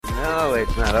No,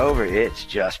 it's not over. It's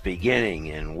just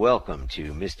beginning. And welcome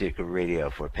to Mystic Radio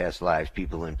for past lives,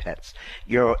 people, and pets.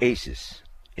 Your oasis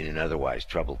in an otherwise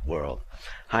troubled world.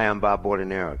 Hi, I'm Bob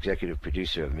Bordenero, executive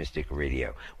producer of Mystic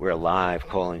Radio. We're a live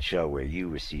call-in show where you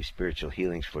receive spiritual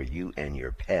healings for you and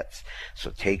your pets. So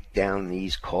take down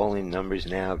these call-in numbers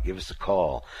now. Give us a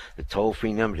call. The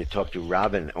toll-free number to talk to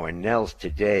Robin or Nels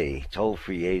today,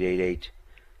 toll-free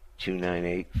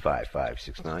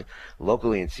 888-298-5569.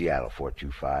 Locally in Seattle,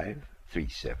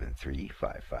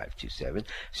 425-373-5527.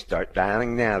 Start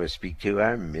dialing now to speak to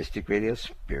our Mystic Radio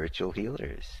spiritual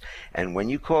healers. And when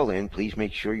you call in, please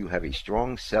make sure you have a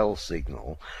strong cell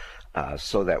signal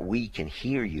so that we can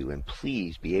hear you, and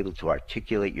please be able to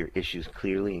articulate your issues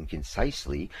clearly and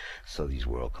concisely so these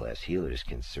world-class healers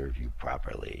can serve you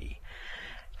properly.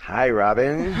 Hi,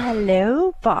 Robin.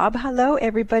 Hello, Bob. Hello,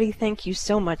 everybody. Thank you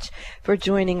so much for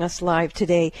joining us live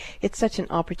today. It's such an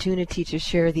opportunity to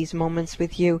share these moments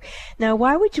with you. Now,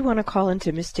 why would you want to call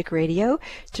into Mystic Radio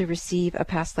to receive a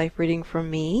past life reading from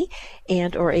me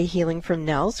and or a healing from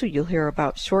Nels, who you'll hear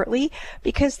about shortly?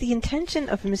 Because the intention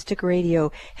of Mystic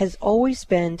Radio has always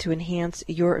been to enhance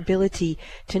your ability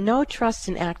to know, trust,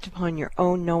 and act upon your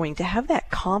own knowing, to have that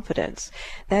confidence.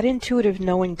 That intuitive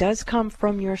knowing does come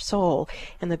from your soul,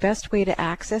 and the best way to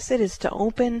access it is to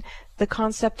open the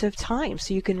concept of time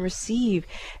so you can receive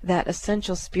that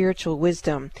essential spiritual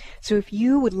wisdom. So if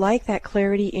you would like that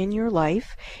clarity in your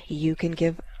life, you can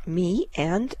give me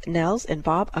and Nels and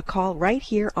Bob a call right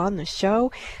here on the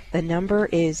show. The number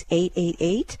is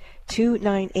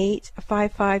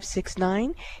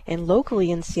 888-298-5569, and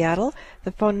locally in Seattle,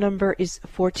 the phone number is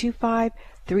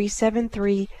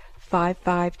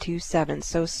 425-373-5527.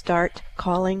 So start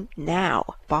calling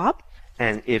now. Bob?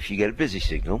 And if you get a busy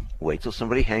signal, wait till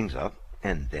somebody hangs up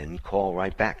and then call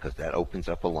right back, because that opens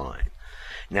up a line.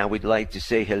 Now we'd like to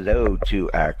say hello to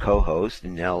our co-host,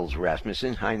 Nels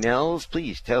Rasmussen. Hi, Nels.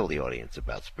 Please tell the audience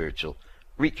about spiritual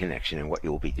reconnection and what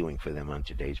you'll be doing for them on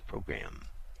today's program.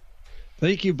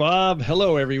 Thank you, Bob.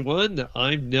 Hello, everyone.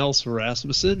 I'm Nels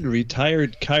Rasmussen,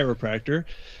 retired chiropractor,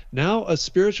 now a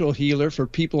spiritual healer for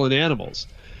people and animals.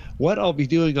 What I'll be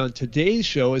doing on today's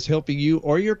show is helping you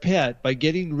or your pet by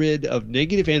getting rid of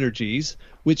negative energies,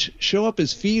 which show up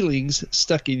as feelings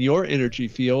stuck in your energy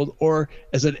field or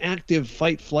as an active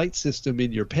fight-flight system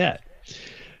in your pet.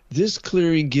 This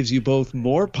clearing gives you both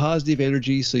more positive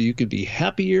energy so you can be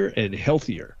happier and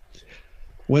healthier.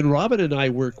 When Robin and I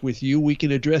work with you, we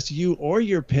can address you or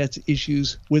your pet's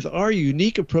issues with our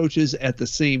unique approaches at the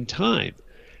same time.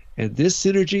 And this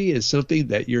synergy is something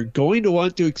that you're going to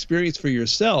want to experience for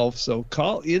yourself, so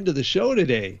call into the show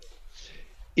today.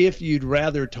 If you'd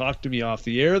rather talk to me off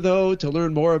the air, though, to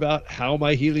learn more about how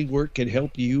my healing work can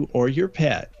help you or your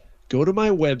pet, go to my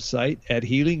website at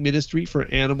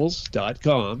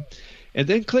healingministryforanimals.com and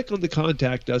then click on the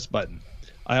Contact Us button.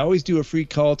 I always do a free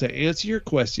call to answer your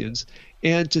questions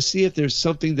and to see if there's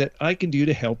something that I can do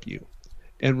to help you.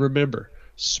 And remember,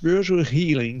 spiritual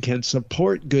healing can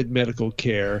support good medical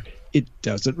care. It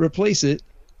doesn't replace it.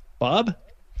 Bob?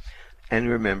 And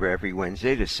remember every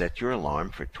Wednesday to set your alarm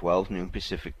for 12 noon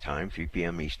Pacific time, 3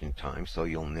 p.m. Eastern time, so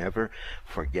you'll never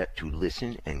forget to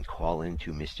listen and call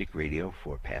into Mystic Radio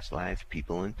for past lives,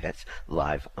 people, and pets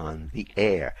live on the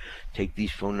air. Take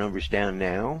these phone numbers down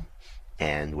now,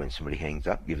 and when somebody hangs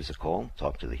up, give us a call.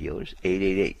 Talk to the healers.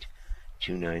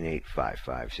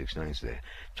 888-298-5569 is the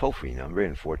toll-free number,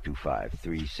 and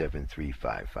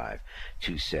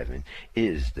 425-373-5527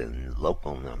 is the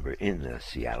local number in the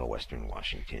Seattle, Western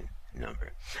Washington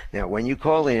number. Now, when you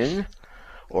call in,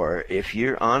 or if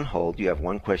you're on hold, you have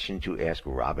one question to ask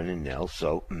Robin and Nell,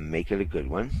 so make it a good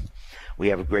one. We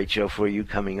have a great show for you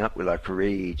coming up with our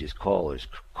courageous callers.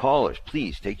 Callers,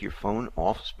 please take your phone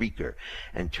off speaker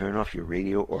and turn off your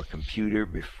radio or computer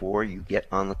before you get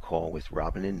on the call with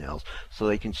Robin and Nels so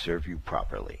they can serve you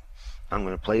properly. I'm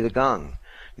going to play the gong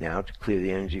now to clear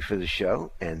the energy for the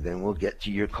show, and then we'll get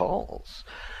to your calls.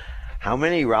 How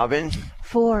many, Robin?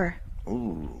 4.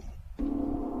 Ooh.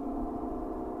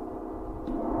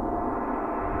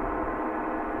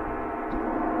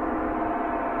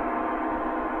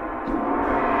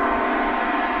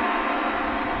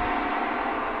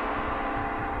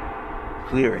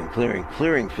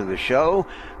 Clearing for the show.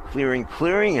 Clearing,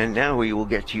 and now we will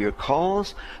get to your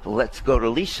calls. Let's go to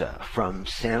Lisa from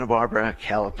Santa Barbara,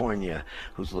 California,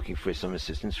 who's looking for some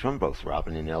assistance from both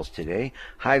Robin and Nels today.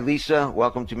 Hi, Lisa.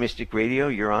 Welcome to Mystic Radio.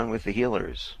 You're on with the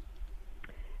healers.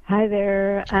 Hi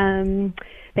there.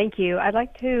 Thank you. I'd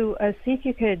like to see if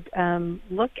you could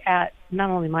look at not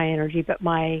only my energy, but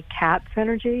my cat's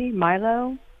energy,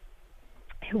 Milo.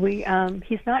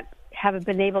 He's not haven't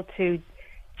been able to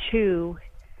chew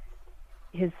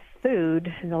his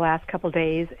food in the last couple of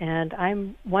days, and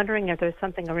I'm wondering if there's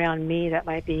something around me that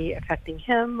might be affecting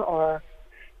him, or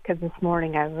because this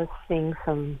morning I was seeing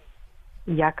some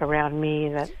yuck around me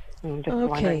that I'm just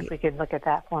wondering if we could look at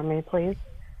that for me, please.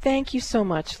 Thank you so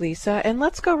much, Lisa. And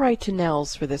let's go right to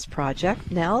Nels for this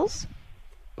project. Nels?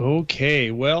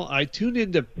 Okay, well, I tuned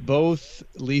into both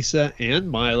Lisa and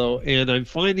Milo, and I'm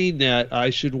finding that I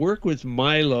should work with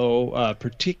Milo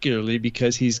particularly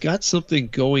because he's got something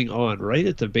going on right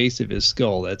at the base of his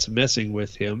skull that's messing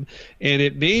with him. And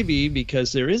it may be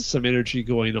because there is some energy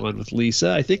going on with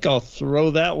Lisa. I think I'll throw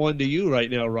that one to you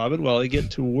right now, Robin, while I get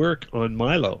to work on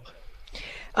Milo.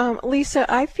 Lisa,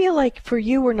 I feel like for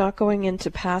you, we're not going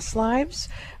into past lives.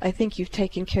 I think you've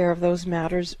taken care of those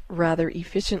matters rather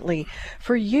efficiently.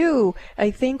 For you,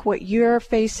 I think what you're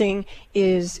facing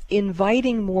is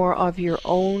inviting more of your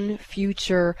own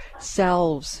future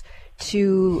selves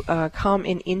to come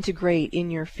and integrate in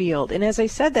your field. And as I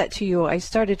said that to you, I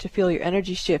started to feel your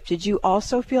energy shift. Did you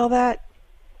also feel that?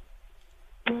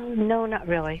 No, not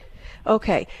really.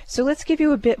 Okay, so let's give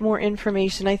you a bit more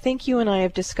information. I think you and I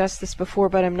have discussed this before,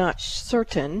 but I'm not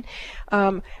certain.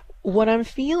 What I'm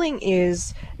feeling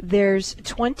is there's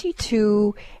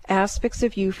 22 aspects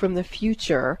of you from the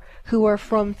future who are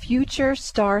from future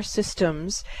star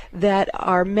systems that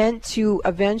are meant to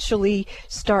eventually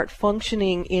start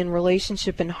functioning in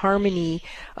relationship and harmony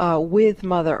with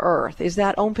Mother Earth. Is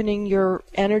that opening your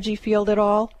energy field at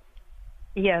all?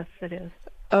 Yes, it is.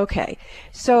 Okay,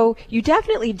 so you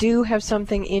definitely do have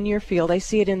something in your field. I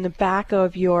see it in the back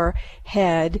of your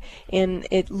head, and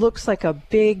it looks like a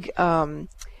big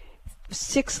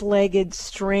six-legged,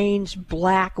 strange,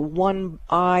 black,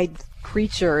 one-eyed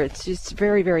creature. It's just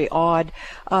very, very odd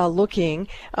looking.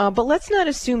 But let's not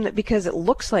assume that because it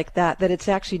looks like that it's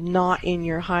actually not in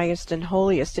your highest and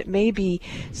holiest. It may be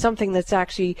something that's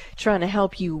actually trying to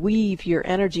help you weave your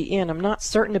energy in. I'm not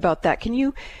certain about that. Can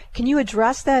you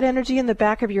address that energy in the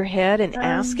back of your head and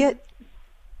ask it?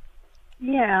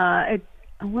 Yeah,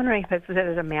 I'm wondering if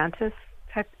it's a mantis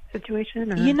type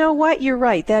situation? Or? You know what? You're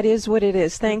right. That is what it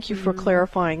is. Thank you for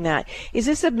clarifying that. Is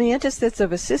this a mantis that's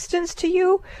of assistance to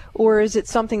you, or is it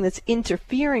something that's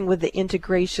interfering with the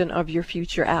integration of your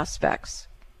future aspects?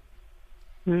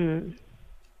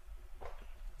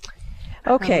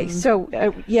 Okay,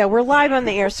 so yeah, we're live on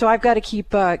the air, so I've got to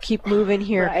keep moving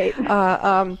here.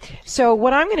 Right. So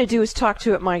what I'm going to do is talk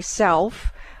to it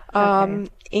myself.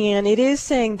 And it is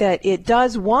saying that it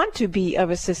does want to be of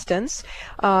assistance.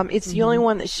 It's the only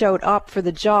one that showed up for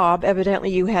the job. Evidently,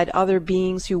 you had other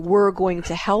beings who were going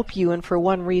to help you, and for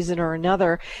one reason or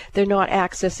another, they're not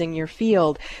accessing your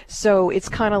field. So it's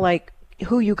kind of like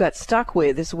who you got stuck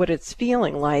with is what it's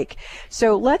feeling like.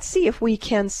 So let's see if we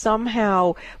can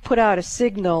somehow put out a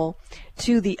signal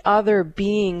to the other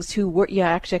beings who were, yeah,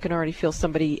 actually I can already feel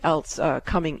somebody else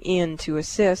coming in to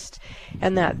assist.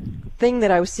 And that thing that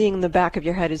I was seeing in the back of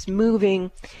your head is moving,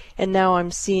 and now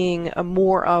I'm seeing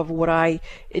more of what I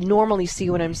normally see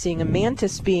when I'm seeing a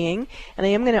mantis being. And I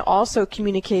am going to also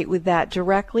communicate with that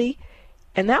directly.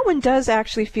 And that one does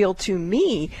actually feel to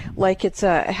me like it's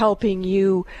helping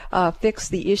you fix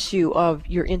the issue of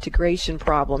your integration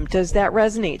problem. Does that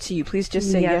resonate to you? Please just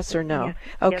say yes or no. Yes.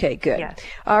 Okay, good. Yes.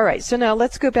 All right, so now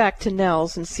let's go back to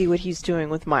Nels and see what he's doing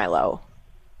with Milo.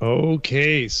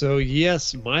 Okay, so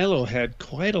yes, Milo had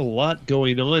quite a lot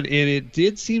going on, and it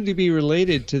did seem to be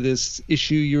related to this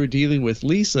issue you were dealing with,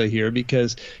 Lisa, here,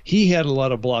 because he had a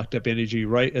lot of blocked up energy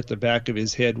right at the back of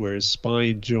his head where his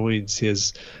spine joins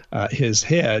his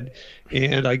head,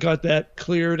 and I got that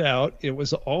cleared out. It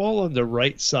was all on the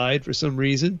right side for some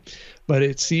reason, but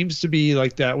it seems to be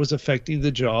like that was affecting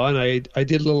the jaw, and I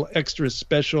did a little extra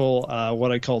special,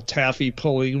 what I call taffy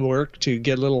pulling work to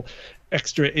get a little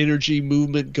extra energy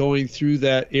movement going through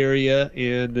that area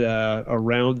and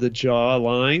around the jaw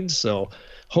line. So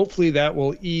hopefully that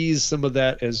will ease some of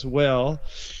that as well.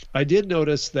 I did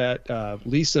notice that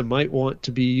Lisa might want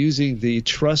to be using the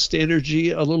trust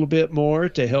energy a little bit more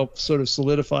to help sort of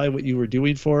solidify what you were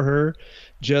doing for her.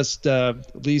 Just,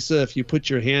 Lisa, if you put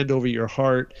your hand over your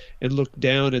heart and look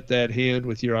down at that hand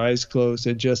with your eyes closed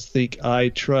and just think, I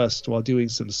trust, while doing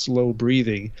some slow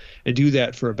breathing, and do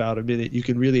that for about a minute, you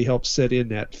can really help set in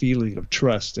that feeling of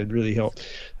trust and really help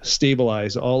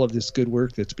stabilize all of this good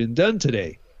work that's been done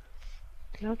today.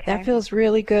 Okay. That feels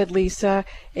really good, Lisa.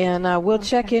 And we'll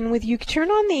check in with you.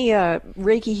 Turn on the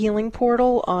Reiki Healing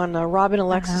Portal on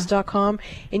robinalexis.com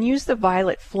and use the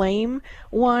Violet Flame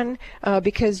one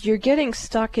because you're getting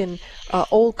stuck in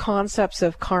old concepts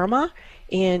of karma.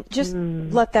 And just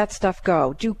let that stuff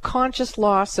go. Do conscious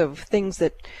loss of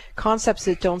concepts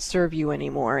that don't serve you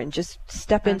anymore, and just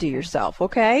step into yourself,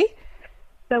 okay?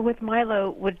 So with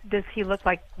Milo, does he look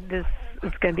like this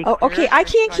is going to be? Oh, clear, okay. I or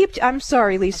can't should keep. I'm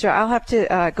sorry, Lisa. I'll have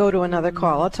to go to another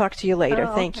call. I'll talk to you later.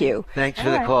 Oh, Thank okay. you. Thanks for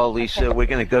All the right. call, Lisa. Okay. We're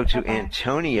going to go to Okay.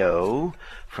 Antonio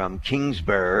from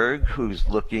Kingsburg, who's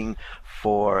looking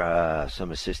for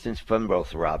some assistance from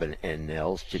both Robin and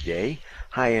Nels today.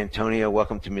 Hi, Antonio.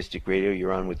 Welcome to Mystic Radio.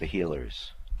 You're on with the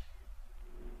Healers.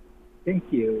 Thank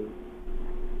you.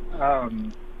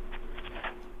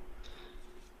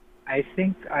 I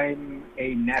think I'm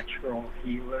a natural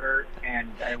healer, and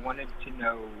I wanted to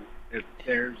know if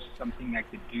there's something I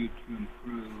could do to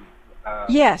improve.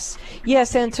 Yes,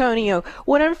 Antonio.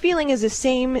 What I'm feeling is the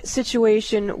same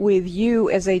situation with you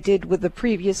as I did with the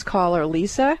previous caller,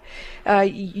 Lisa.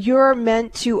 You're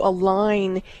meant to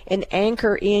align and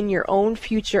anchor in your own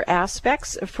future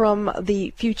aspects from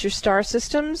the future star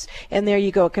systems, and there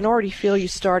you go. I can already feel you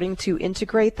starting to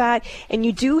integrate that. And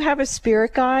you do have a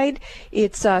spirit guide.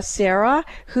 It's Sarah,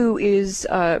 who is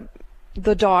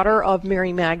the daughter of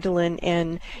Mary Magdalene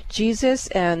and Jesus,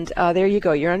 and there you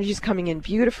go. Your energy's coming in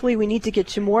beautifully. We need to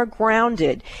get you more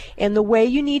grounded, and the way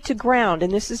you need to ground,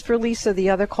 and this is for Lisa, the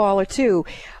other caller too,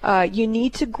 you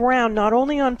need to ground not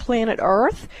only on planet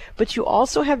Earth, but you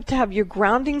also have to have your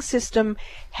grounding system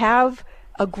have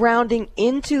a grounding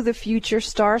into the future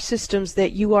star systems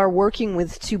that you are working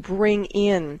with to bring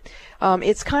in.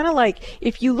 It's kind of like,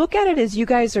 if you look at it as you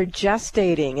guys are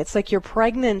gestating, it's like you're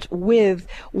pregnant with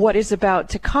what is about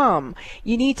to come.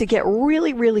 You need to get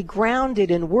really, really grounded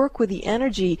and work with the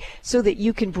energy so that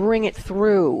you can bring it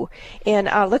through. And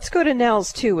let's go to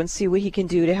Nels too and see what he can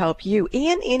do to help you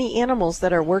and any animals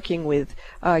that are working with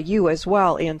you as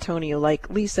well, Antonio,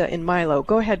 like Lisa and Milo.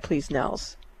 Go ahead, please,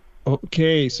 Nels.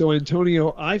 Okay, so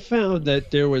Antonio, I found that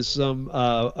there was some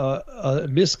a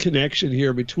misconnection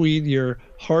here between your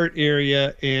heart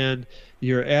area and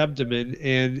your abdomen,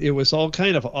 and it was all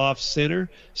kind of off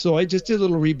center. So I just did a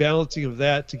little rebalancing of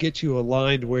that to get you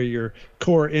aligned where your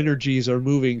core energies are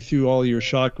moving through all your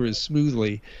chakras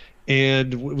smoothly.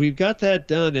 And we've got that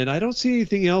done, and I don't see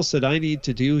anything else that I need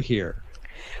to do here.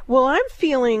 Well, I'm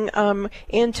feeling,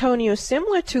 Antonio,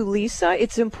 similar to Lisa.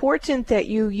 It's important that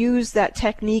you use that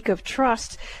technique of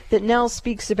trust that Nell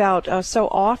speaks about so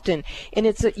often. And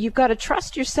you've got to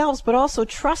trust yourselves, but also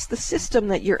trust the system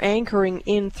that you're anchoring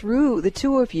in through the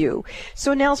two of you.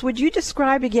 So, Nels, would you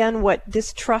describe again what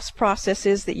this trust process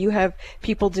is that you have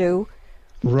people do?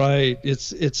 Right.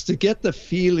 It's to get the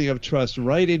feeling of trust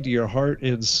right into your heart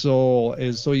and soul.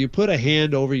 And so you put a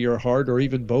hand over your heart, or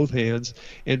even both hands,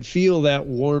 and feel that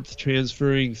warmth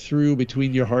transferring through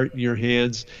between your heart and your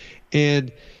hands.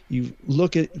 And you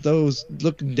look at those,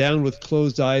 looking down with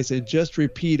closed eyes, and just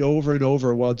repeat over and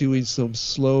over while doing some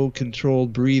slow,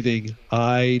 controlled breathing.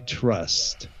 I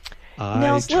trust.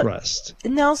 Nels,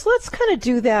 let's kind of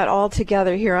do that all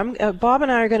together here. Bob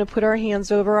and I are going to put our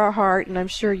hands over our heart, and I'm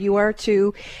sure you are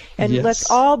too. And yes.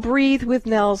 Let's all breathe with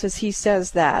Nels as he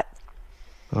says that.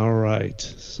 All right.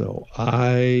 So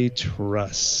I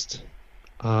trust.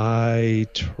 I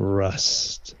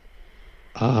trust.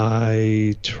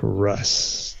 I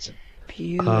trust.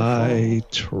 Beautiful. I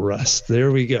trust.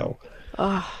 There we go.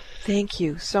 Oh, thank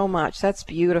you so much. That's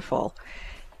beautiful.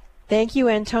 Thank you,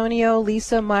 Antonio,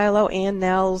 Lisa, Milo, and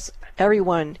Nels,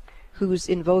 everyone who's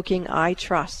invoking I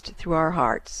trust through our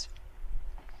hearts.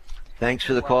 Thanks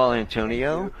for the call,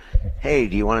 Antonio. Hey,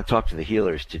 do you want to talk to the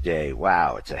healers today?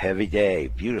 Wow, it's a heavy day.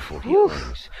 Beautiful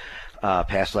healings.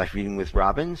 Past life reading with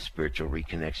Robin, spiritual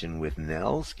reconnection with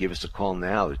Nels. Give us a call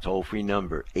now. The toll-free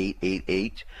number,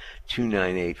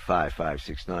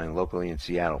 888-298-5569. Locally in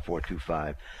Seattle,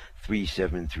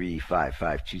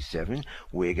 425-373-5527.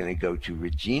 We're going to go to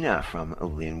Regina from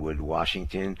Linwood,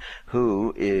 Washington,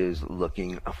 who is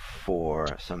looking for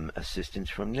some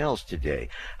assistance from Nels today.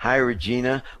 Hi,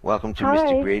 Regina. Welcome to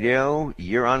Mystic Radio.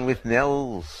 You're on with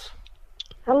Nels.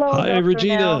 Hello, Hi, Dr.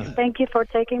 Regina. Nell. Thank you for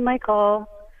taking my call.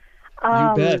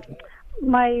 You bet.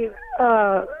 My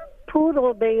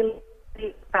poodle Bailey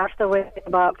passed away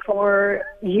about 4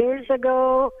 years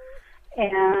ago,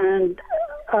 and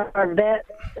our vet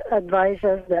advised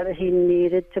us that he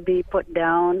needed to be put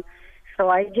down. So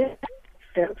I just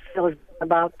feel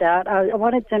about that. I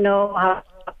wanted to know how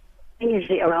is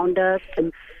he around us,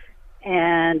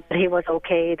 and he was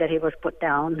okay that he was put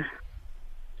down.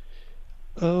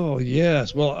 Oh,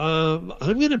 yes. Well,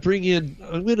 I'm going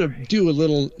to do a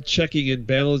little checking and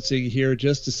balancing here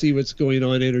just to see what's going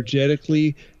on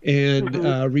energetically. And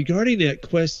regarding that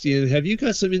question, have you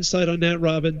got some insight on that,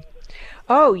 Robin?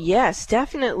 Oh, yes,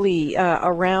 definitely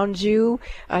around you.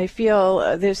 I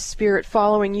feel this spirit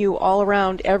following you all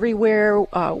around everywhere.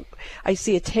 I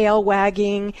see a tail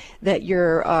wagging, that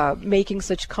you're making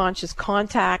such conscious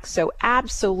contact. So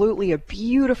absolutely a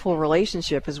beautiful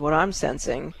relationship is what I'm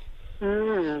sensing.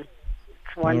 It's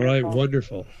wonderful. All right,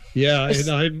 wonderful. Yeah,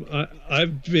 and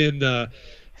I've been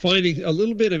finding a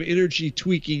little bit of energy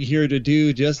tweaking here to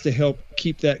do just to help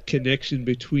keep that connection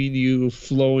between you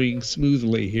flowing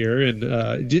smoothly here. And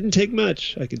it didn't take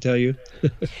much, I can tell you.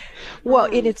 Well,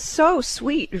 and it's so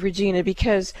sweet, Regina,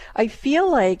 because I feel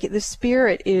like the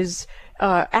spirit is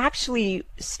actually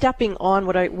stepping on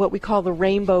what we call the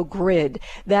rainbow grid.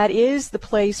 That is the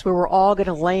place where we're all going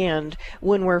to land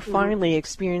when we're finally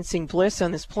experiencing bliss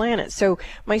on this planet. So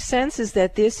my sense is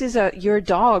that this is your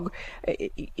dog,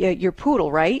 your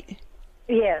poodle, right?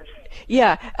 Yes.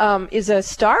 Yeah, is a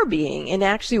star being, and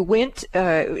actually went,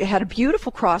 had a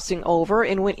beautiful crossing over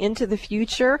and went into the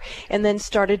future, and then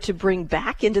started to bring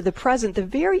back into the present the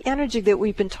very energy that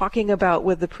we've been talking about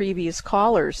with the previous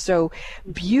callers. So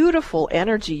beautiful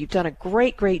energy. You've done a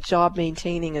great, great job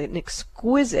maintaining an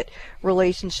exquisite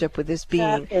relationship with this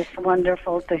being. That is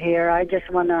wonderful to hear. I just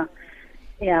want to,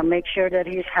 make sure that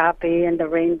he's happy in the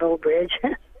Rainbow Bridge.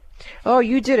 Oh,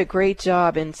 you did a great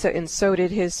job, and so did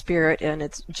his spirit, and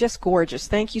it's just gorgeous.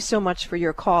 Thank you so much for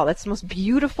your call. That's the most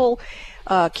beautiful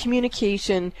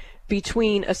communication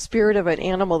between a spirit of an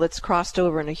animal that's crossed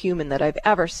over and a human that I've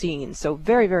ever seen. So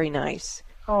very, very nice.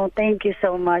 Oh, thank you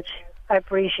so much. I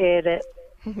appreciate it.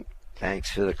 Thanks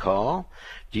for the call.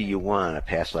 Do you want a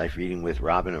past life reading with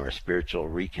Robin or a spiritual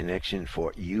reconnection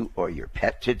for you or your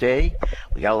pet today?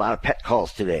 We got a lot of pet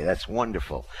calls today. That's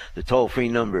wonderful. The toll-free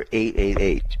number,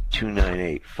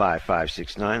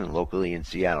 888-298-5569, and locally in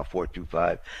Seattle,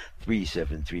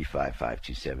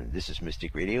 425-373-5527. This is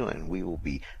Mystic Radio, and we will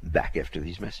be back after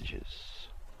these messages.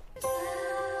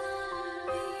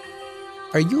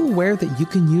 Are you aware that you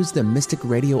can use the Mystic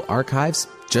Radio archives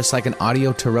just like an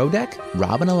audio tarot deck?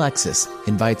 Robin Alexis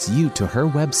invites you to her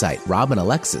website,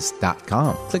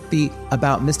 robinalexis.com. Click the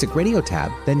About Mystic Radio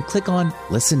tab, then click on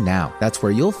Listen Now. That's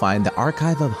where you'll find the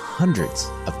archive of hundreds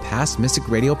of past Mystic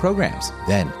Radio programs.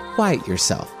 Then, quiet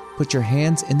yourself. Put your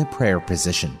hands in the prayer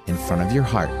position in front of your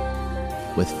heart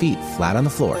with feet flat on the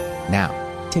floor. Now,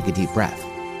 take a deep breath.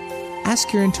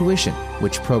 Ask your intuition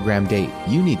which program date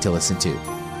you need to listen to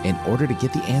in order to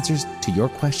get the answers to your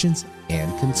questions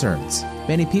and concerns.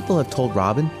 Many people have told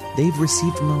Robin they've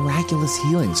received miraculous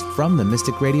healings from the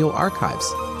Mystic Radio archives.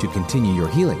 To continue your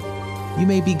healing, you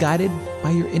may be guided by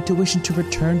your intuition to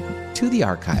return to the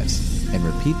archives and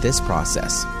repeat this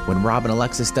process. When Robin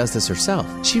Alexis does this herself,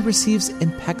 she receives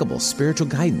impeccable spiritual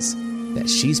guidance that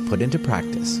she's put into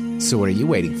practice. So what are you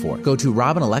waiting for? Go to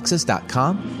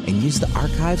robinalexis.com and use the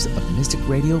archives of Mystic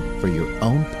Radio for your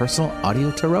own personal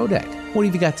audio tarot deck. What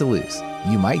have you got to lose?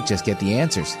 You might just get the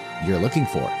answers you're looking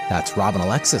for. That's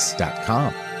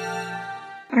robinalexis.com.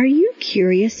 Are you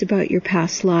curious about your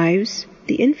past lives?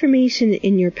 The information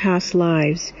in your past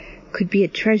lives could be a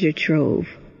treasure trove.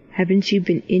 Haven't you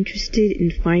been interested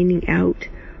in finding out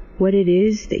what it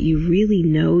is that you really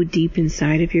know deep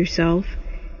inside of yourself?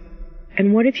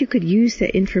 And what if you could use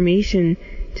that information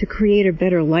to create a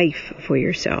better life for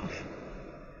yourself?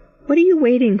 What are you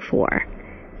waiting for?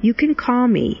 You can call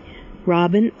me,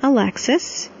 Robin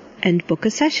Alexis, and book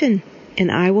a session, and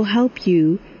I will help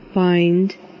you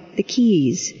find the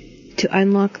keys to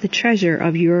unlock the treasure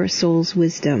of your soul's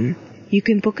wisdom. You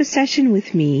can book a session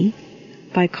with me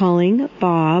by calling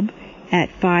Bob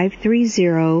at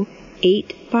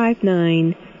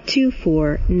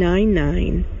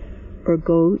 530-859-2499 or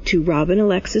go to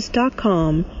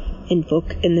robinalexis.com and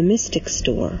book in the Mystic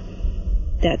Store.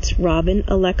 That's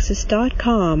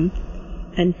robinalexis.com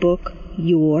and book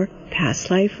your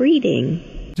past life reading.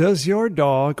 Does your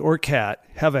dog or cat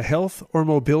have a health or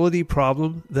mobility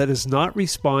problem that is not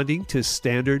responding to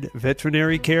standard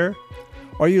veterinary care?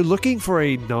 Are you looking for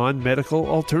a non-medical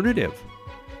alternative?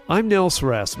 I'm Nels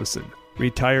Rasmussen,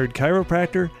 retired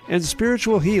chiropractor and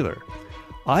spiritual healer.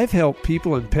 I've helped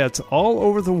people and pets all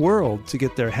over the world to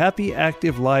get their happy,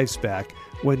 active lives back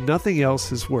when nothing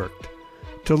else has worked.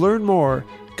 To learn more,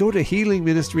 go to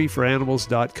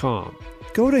healingministryforanimals.com.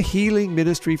 Go to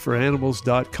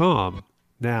healingministryforanimals.com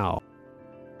now.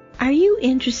 Are you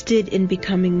interested in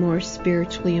becoming more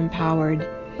spiritually empowered?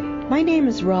 My name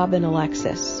is Robin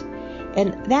Alexis,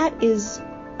 and that is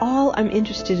all I'm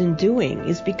interested in doing,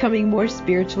 is becoming more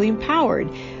spiritually empowered.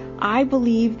 I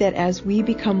believe that as we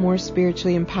become more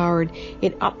spiritually empowered,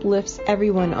 it uplifts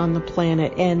everyone on the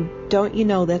planet. And don't you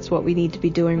know that's what we need to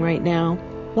be doing right now?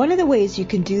 One of the ways you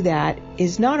can do that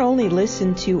is not only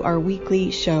listen to our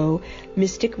weekly show,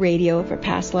 Mystic Radio for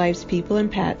Past Lives, People,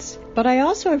 and Pets, but I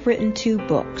also have written 2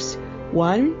 books.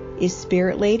 One is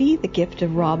Spirit Lady, The Gift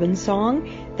of Robin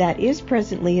Song, that is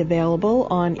presently available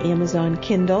on Amazon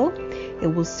Kindle.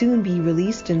 It will soon be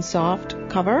released in soft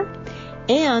cover.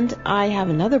 And I have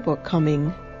another book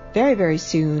coming very, very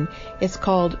soon. It's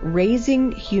called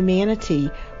Raising Humanity,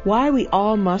 Why We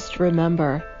All Must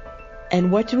Remember. And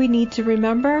what do we need to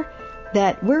remember?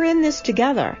 That we're in this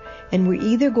together, and we're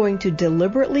either going to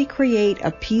deliberately create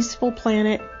a peaceful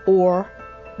planet or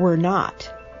we're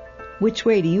not. Which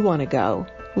way do you want to go?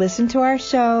 Listen to our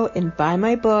show and buy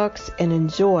my books and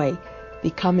enjoy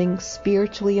becoming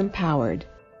spiritually empowered.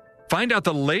 Find out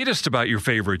the latest about your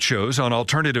favorite shows on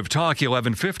Alternative Talk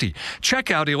 1150. Check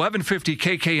out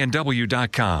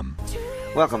 1150kknw.com.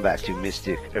 Welcome back to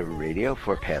Mystic Radio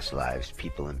for Past Lives,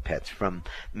 People, and Pets from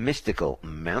mystical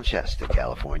Mount Shasta,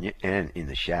 California, and in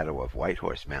the shadow of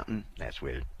Whitehorse Mountain. That's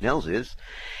where Nels is.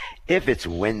 If it's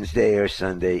Wednesday or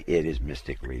Sunday, it is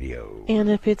Mystic Radio. And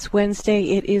if it's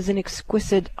Wednesday, it is an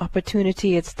exquisite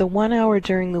opportunity. It's the 1 hour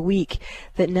during the week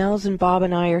that Nels and Bob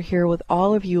and I are here with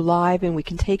all of you live, and we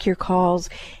can take your calls,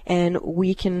 and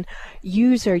we can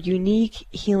use our unique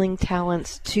healing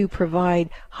talents to provide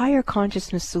higher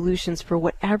consciousness solutions for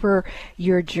whatever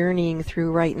you're journeying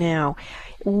through right now.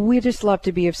 We just love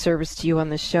to be of service to you on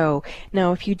the show.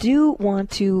 Now, if you do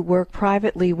want to work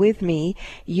privately with me,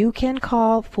 you can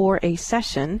call for a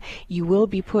session. You will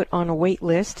be put on a wait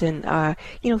list, and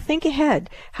think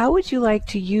ahead. How would you like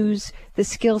to use the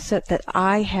skill set that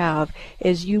I have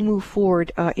as you move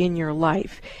forward in your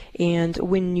life? And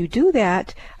when you do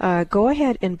that, go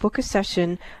ahead and book a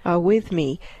session with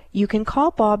me. You can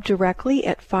call Bob directly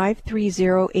at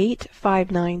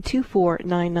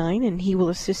 530-859-2499, and he will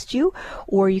assist you.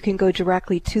 Or you can go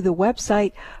directly to the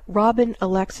website,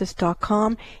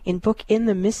 robinalexis.com, and book in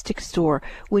the Mystic Store.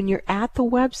 When you're at the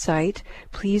website,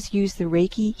 please use the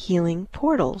Reiki Healing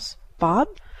Portals. Bob?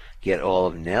 Get all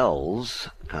of Nels'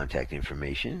 contact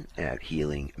information at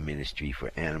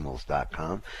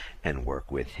healingministryforanimals.com and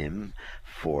work with him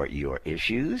for your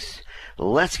issues.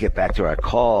 Let's get back to our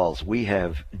calls. We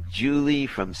have Julie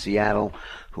from Seattle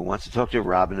who wants to talk to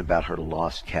Robin about her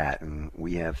lost cat, and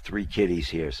we have 3 kitties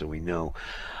here, so we know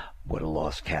what a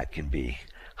lost cat can be.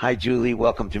 Hi, Julie.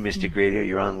 Welcome to Mystic Radio.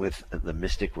 You're on with the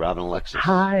Mystic Robin Alexis.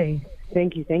 Hi.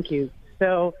 Thank you.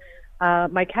 So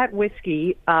my cat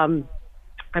Whiskey,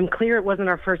 I'm clear it wasn't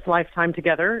our first lifetime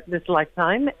together, this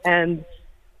lifetime. And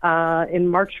in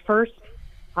March 1st,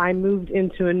 I moved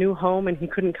into a new home, and he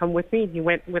couldn't come with me. He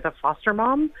went with a foster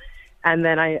mom. And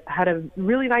then I had a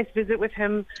really nice visit with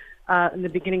him in the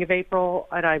beginning of April,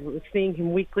 and I was seeing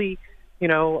him weekly,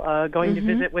 going to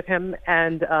visit with him.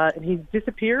 And he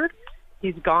disappeared.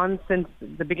 He's gone since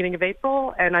the beginning of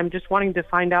April, and I'm just wanting to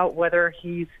find out whether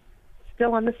he's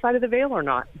still on this side of the veil or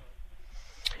not.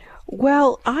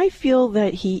 Well, I feel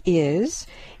that he is,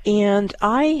 and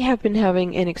I have been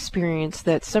having an experience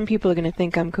that some people are going to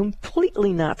think I'm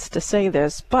completely nuts to say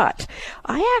this, but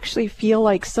I actually feel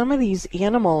like some of these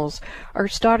animals are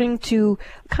starting to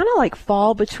kind of like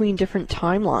fall between different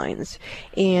timelines,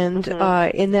 and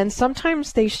then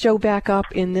sometimes they show back up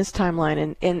in this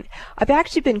timeline, and I've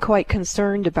actually been quite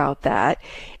concerned about that.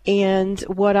 And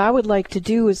what I would like to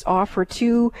do is offer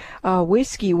to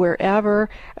Whiskey wherever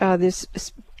this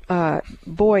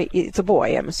boy, it's a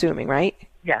boy, I'm assuming, right?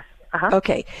 Yes.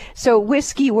 Okay. So,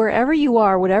 Whiskey, wherever you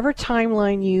are, whatever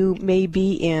timeline you may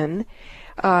be in,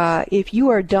 if you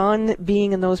are done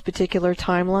being in those particular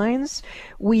timelines,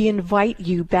 we invite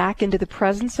you back into the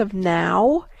presence of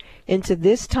now, into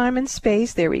this time and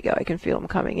space. There we go. I can feel them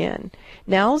coming in.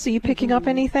 Nels, are you picking up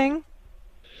anything?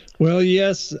 Well,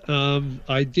 yes.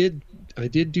 I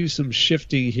did do some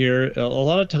shifting here. A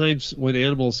lot of times when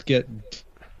animals get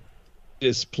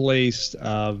displaced,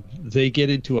 they get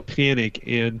into a panic,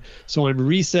 and so I'm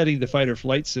resetting the fight or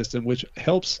flight system, which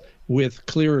helps with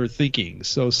clearer thinking.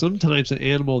 So sometimes an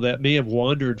animal that may have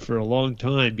wandered for a long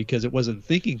time because it wasn't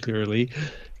thinking clearly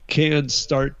can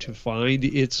start to find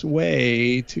its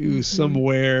way to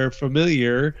somewhere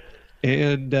familiar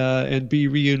and be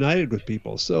reunited with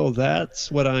people. So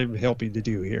that's what I'm helping to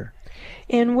do here.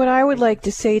 And what I would like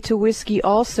to say to Whiskey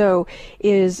also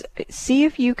is see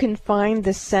if you can find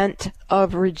the scent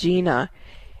of Regina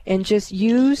and just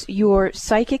use your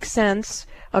psychic sense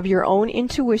of your own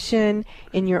intuition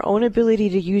and your own ability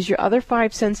to use your other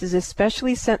five senses,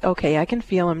 especially okay, I can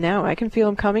feel him now. I can feel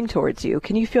him coming towards you.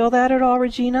 Can you feel that at all,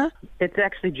 Regina? It's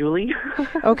actually Julie.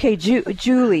 Okay,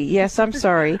 Julie. Yes, I'm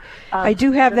sorry. I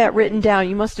do have that written down.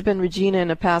 You must have been Regina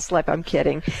in a past life. I'm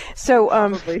kidding. So,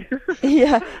 Probably.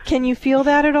 yeah. Can you feel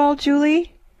that at all,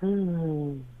 Julie?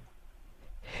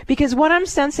 Because what I'm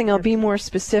sensing, I'll be more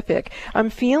specific. I'm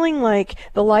feeling like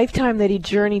the lifetime that he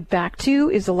journeyed back to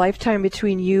is a lifetime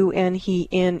between you and he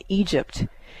in Egypt.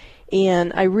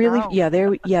 And I really,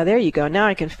 there you go. Now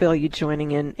I can feel you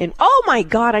joining in. And oh my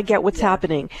God, I get what's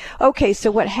happening. Okay,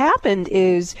 so what happened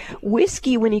is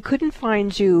Whiskey, when he couldn't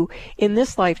find you in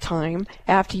this lifetime,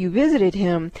 after you visited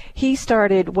him, he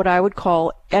started what I would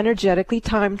call energetically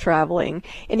time traveling,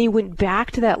 and he went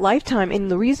back to that lifetime. And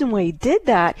the reason why he did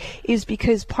that is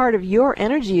because part of your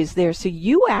energy is there. So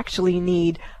you actually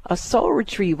need a soul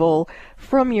retrieval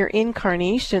from your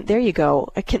incarnation. There you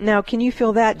go. Now, can you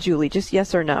feel that, Julie? Just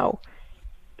yes or no?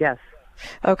 Yes.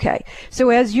 Okay. So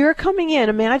as you're coming in,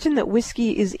 imagine that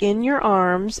Whiskey is in your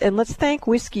arms, and let's thank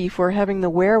Whiskey for having the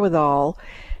wherewithal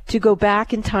to go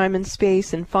back in time and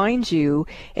space and find you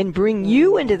and bring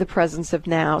you into the presence of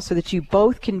now so that you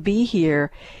both can be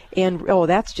here. And, oh,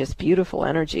 that's just beautiful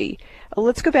energy.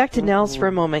 Let's go back to Nels for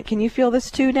a moment. Can you feel this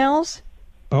too, Nels?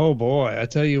 Oh boy, I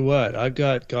tell you what, I've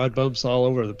got God bumps all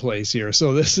over the place here.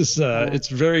 So this is, it's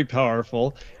very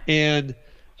powerful. And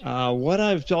what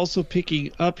I'm also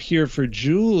picking up here for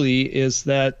Julie is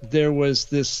that there was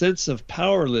this sense of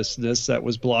powerlessness that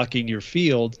was blocking your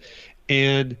field.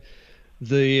 And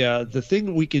the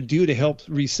thing we can do to help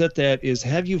reset that is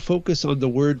have you focus on the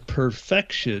word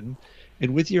perfection.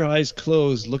 And with your eyes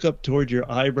closed, look up toward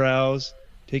your eyebrows,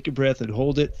 take a breath and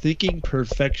hold it, thinking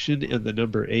perfection and the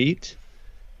number 8.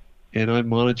 And I'm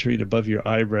monitoring above your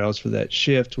eyebrows for that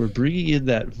shift. We're bringing in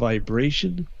that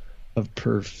vibration of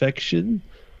perfection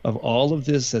of all of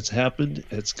this that's happened.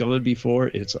 It's gone before.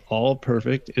 It's all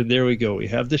perfect. And there we go. We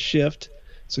have the shift.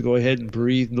 So go ahead and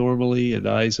breathe normally and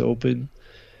eyes open.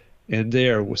 And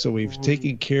there. So we've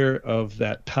taken care of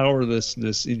that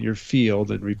powerlessness in your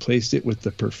field and replaced it with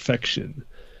the perfection.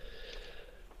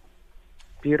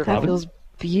 Beautiful. That feels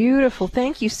beautiful.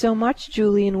 Thank you so much,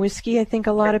 Julie and Whiskey. I think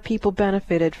a lot of people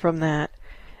benefited from that.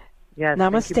 Yes.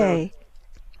 Namaste.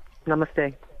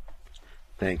 Namaste.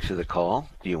 Thanks for the call.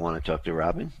 Do you want to talk to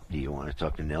Robin? Do you want to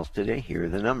talk to Nels today? Here are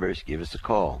the numbers. Give us a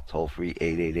call. Toll free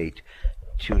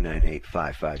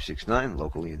 888-298-5569.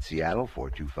 Locally in Seattle,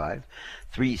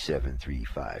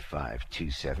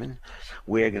 425-373-5527.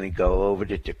 We're going to go over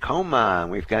to Tacoma.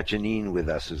 We've got Janine with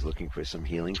us who's looking for some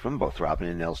healing from both Robin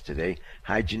and Nels today.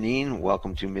 Hi, Janine.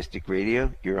 Welcome to Mystic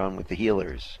Radio. You're on with the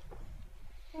healers.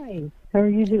 Hi. How are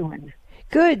you doing?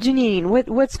 Good, Janine.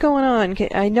 What's going on?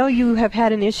 I know you have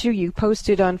had an issue you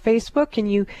posted on Facebook. Can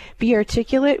you be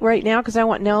articulate right now? Because I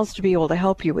want Nels to be able to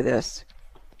help you with this.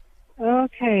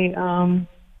 Okay. Well,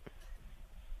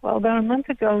 about a month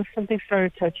ago, something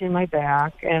started touching my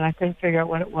back, and I couldn't figure out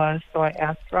what it was, so I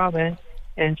asked Robin,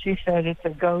 and she said it's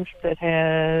a ghost that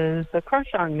has a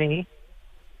crush on me.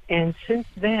 And since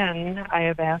then, I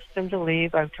have asked him to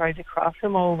leave. I've tried to cross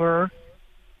him over,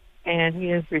 and he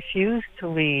has refused to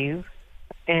leave.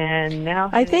 And now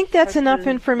I think that's enough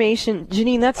information.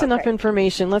 Janine, that's enough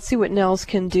information. Let's see what Nels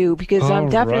can do, because I'm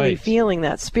definitely feeling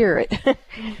that spirit.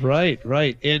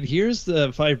 Right. And here's the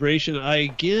vibration. I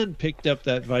again picked up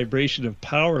that vibration of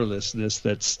powerlessness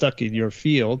that's stuck in your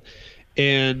field.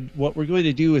 And what we're going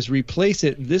to do is replace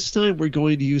it. This time we're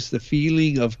going to use the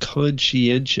feeling of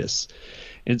conscientious.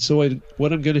 And so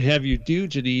what I'm going to have you do,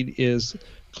 Janine, is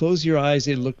close your eyes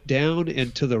and look down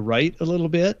and to the right a little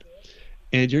bit.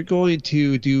 And you're going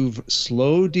to do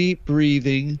slow, deep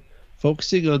breathing,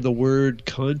 focusing on the word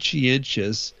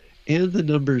conscientious and the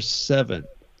number 7.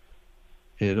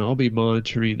 And I'll be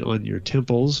monitoring on your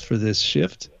temples for this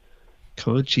shift.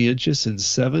 Conscientious and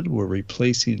 7, we're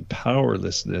replacing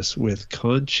powerlessness with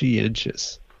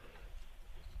conscientious.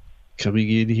 Coming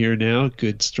in here now,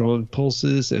 good strong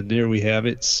pulses, and there we have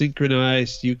it,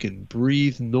 synchronized. You can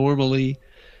breathe normally.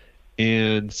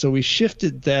 And so we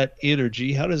shifted that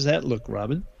energy. How does that look,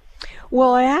 Robin?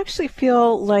 Well, I actually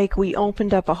feel like we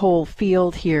opened up a whole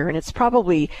field here, and it's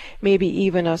probably maybe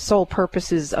even a sole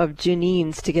purposes of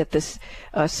Janine's to get this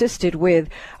assisted with.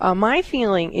 My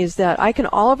feeling is that I can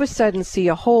all of a sudden see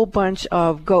a whole bunch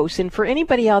of ghosts. And for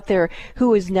anybody out there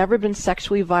who has never been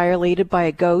sexually violated by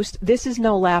a ghost, this is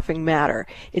no laughing matter.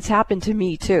 It's happened to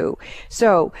me too.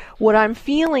 So what I'm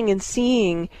feeling and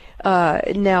seeing,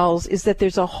 Nels, is that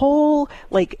there's a whole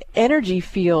energy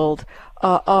field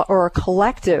or a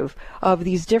collective of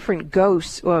these different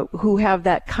ghosts who have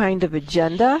that kind of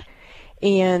agenda.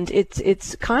 And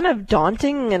it's kind of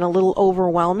daunting and a little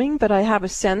overwhelming, but I have a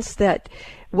sense that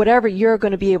whatever you're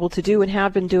going to be able to do and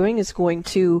have been doing is going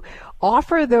to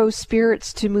offer those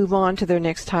spirits to move on to their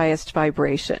next highest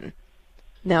vibration.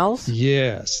 Nels?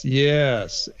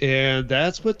 Yes. And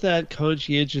that's what that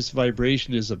conscientious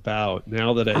vibration is about.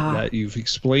 Now that that you've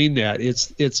explained that,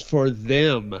 it's for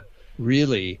them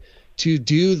really to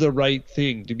do the right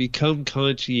thing, to become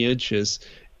conscientious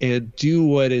and do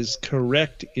what is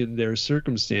correct in their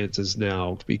circumstances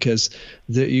now, because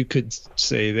you could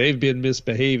say they've been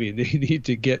misbehaving. They need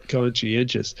to get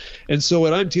conscientious. And so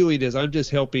what I'm doing is I'm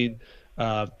just helping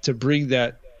to bring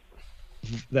that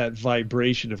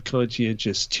vibration of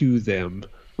conscientious to them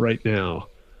right now.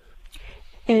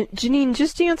 And Janine,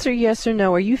 just answer yes or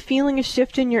no. Are you feeling a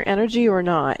shift in your energy or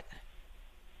not?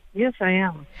 Yes, I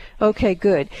am. Okay,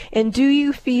 good. And do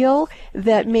you feel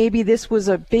that maybe this was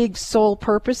a big soul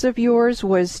purpose of yours,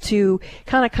 was to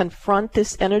kind of confront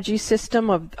this energy system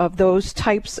of those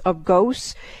types of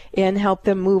ghosts and help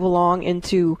them move along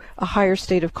into a higher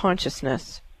state of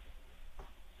consciousness?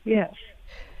 Yes.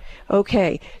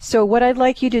 Okay, so what I'd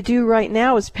like you to do right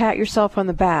now is pat yourself on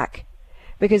the back,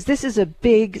 because this is a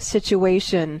big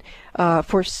situation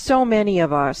for so many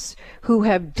of us who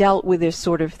have dealt with this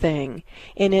sort of thing.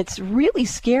 And it's really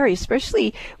scary,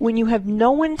 especially when you have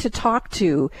no one to talk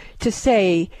to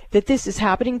say that this is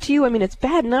happening to you. I mean, it's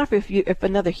bad enough if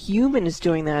another human is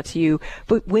doing that to you,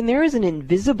 but when there is an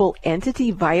invisible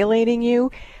entity violating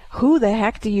you, who the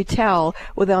heck do you tell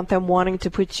without them wanting to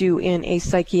put you in a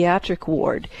psychiatric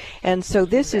ward? And so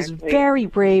this is very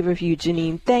brave of you,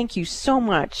 Janine. Thank you so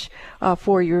much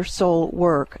for your soul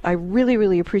work. I really,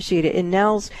 really appreciate it. And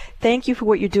Nels, thank you for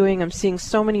what you're doing. I'm seeing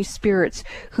so many spirits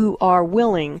who are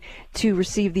willing to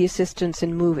receive the assistance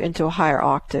and move into a higher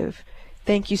octave.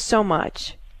 Thank you so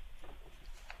much.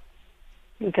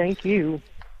 Thank you.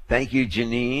 Thank you,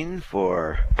 Janine,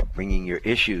 for bringing your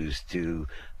issues to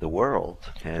the world,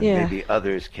 and maybe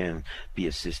others can be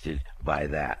assisted by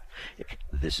that.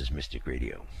 This is Mystic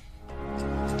Radio.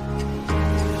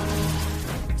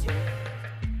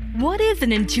 What is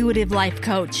an intuitive life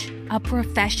coach? A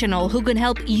professional who can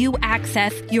help you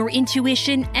access your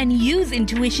intuition and use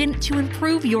intuition to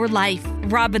improve your life.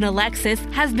 Robin Alexis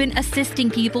has been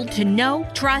assisting people to know,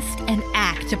 trust, and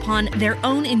act upon their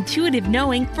own intuitive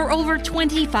knowing for over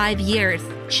 25 years.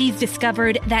 She's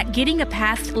discovered that getting a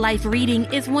past life reading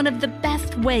is one of the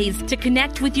best ways to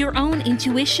connect with your own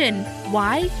intuition.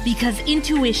 Why? Because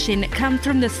intuition comes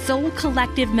from the soul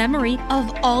collective memory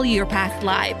of all your past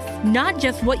lives, not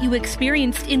just what you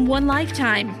experienced in one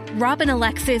lifetime. Robin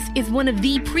Alexis is one of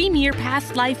the premier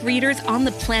past life readers on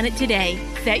the planet today.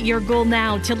 Set your goal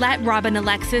now to let Robin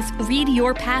Alexis read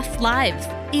your past lives.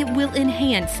 It will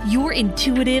enhance your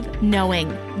intuitive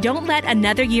knowing. Don't let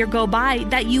another year go by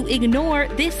that you ignore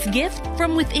this gift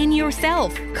from within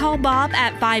yourself. Call Bob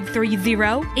at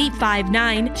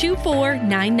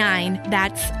 530-859-2499.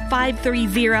 That's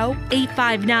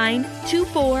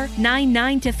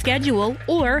 530-859-2499 to schedule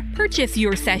or purchase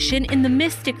your session in the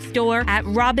Mystic Store at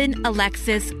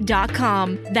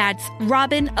RobinAlexis.com. That's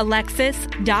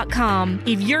RobinAlexis.com.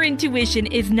 If your intuition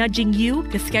is nudging you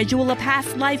to schedule a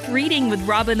past life reading with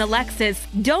Robin Alexis,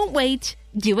 don't wait.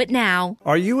 Do it now.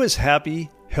 Are you as happy,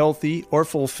 healthy, or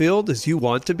fulfilled as you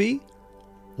want to be?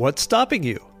 What's stopping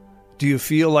you? Do you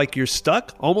feel like you're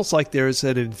stuck, almost like there's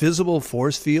an invisible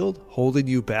force field holding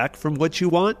you back from what you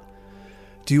want?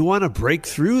 Do you want to break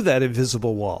through that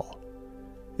invisible wall?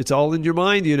 It's all in your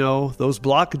mind, you know. Those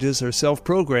blockages are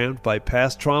self-programmed by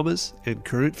past traumas and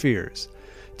current fears.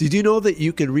 Did you know that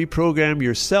you can reprogram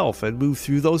yourself and move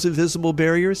through those invisible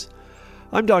barriers?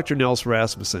 I'm Dr. Nels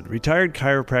Rasmussen, retired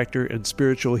chiropractor and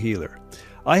spiritual healer.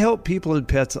 I help people and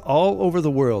pets all over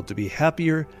the world to be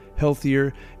happier,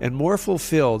 healthier, and more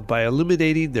fulfilled by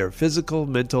eliminating their physical,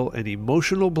 mental, and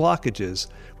emotional blockages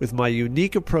with my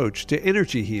unique approach to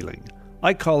energy healing.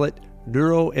 I call it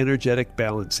neuroenergetic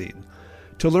balancing.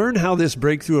 To learn how this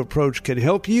breakthrough approach can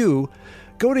help you,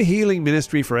 go to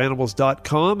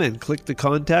healingministryforanimals.com and click the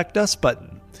Contact Us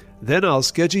button. Then I'll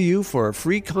schedule you for a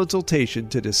free consultation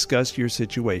to discuss your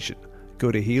situation.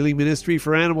 Go to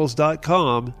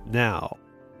healingministryforanimals.com now.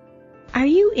 Are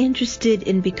you interested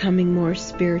in becoming more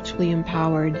spiritually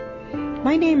empowered?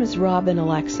 My name is Robin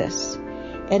Alexis,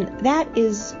 and that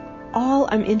is all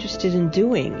I'm interested in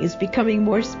doing, is becoming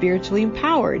more spiritually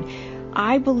empowered.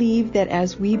 I believe that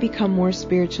as we become more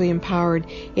spiritually empowered,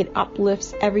 it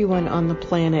uplifts everyone on the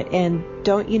planet, and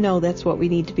don't you know that's what we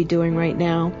need to be doing right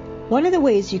now? One of the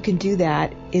ways you can do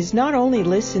that is not only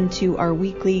listen to our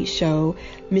weekly show,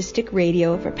 Mystic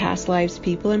Radio for Past Lives,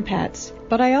 People, and Pets,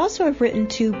 but I also have written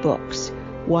 2 books.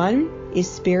 One is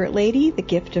Spirit Lady, The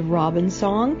Gift of Robin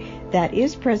song. That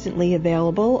is presently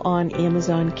available on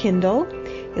Amazon Kindle.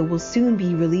 It will soon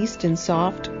be released in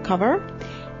soft cover.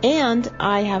 And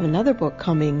I have another book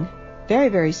coming very,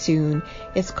 very soon.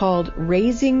 It's called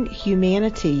Raising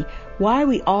Humanity, Why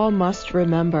We All Must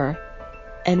Remember.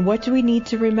 And what do we need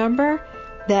to remember?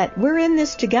 That we're in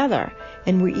this together,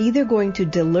 and we're either going to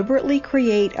deliberately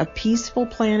create a peaceful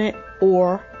planet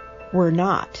or we're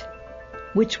not.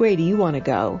 Which way do you want to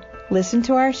go? Listen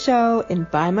to our show and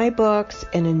buy my books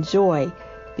and enjoy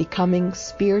becoming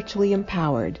spiritually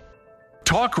empowered.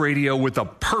 Talk radio with a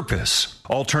purpose.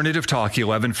 Alternative Talk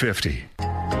 1150.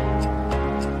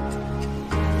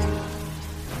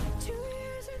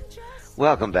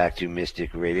 Welcome back to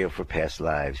Mystic Radio for Past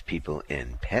Lives, People,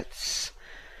 and Pets.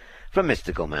 From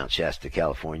mystical Mount Shasta,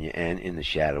 California, and in the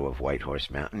shadow of White Horse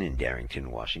Mountain in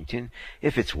Darrington, Washington.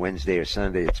 If it's Wednesday or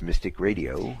Sunday, it's Mystic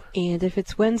Radio. And if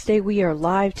it's Wednesday, we are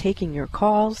live taking your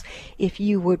calls. If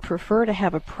you would prefer to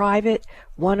have a private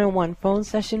one-on-one phone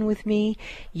session with me,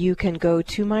 you can go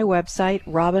to my website,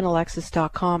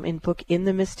 robinalexis.com, and book in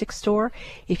the Mystic Store.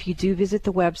 If you do visit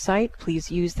the website, please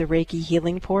use the Reiki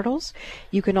healing portals.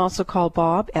 You can also call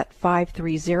Bob at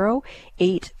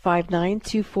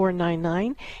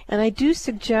 530-859-2499. And I do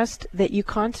suggest that you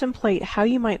contemplate how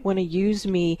you might want to use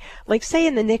me, like say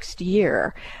in the next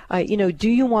year. Do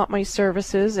you want my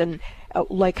services, and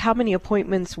like how many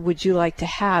appointments would you like to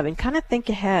have, and kind of think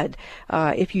ahead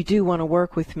if you do want to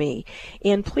work with me.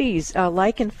 And please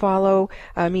like and follow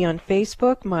me on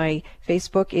Facebook. My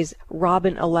Facebook is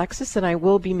Robin Alexis, and I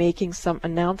will be making some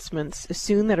announcements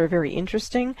soon that are very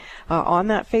interesting on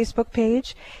that Facebook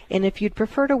page. And if you'd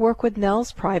prefer to work with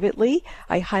Nels privately,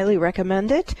 I highly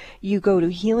recommend it. You go to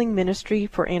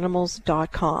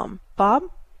healingministryforanimals.com. Bob?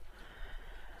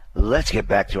 Let's get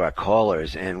back to our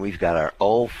callers, and we've got our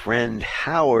old friend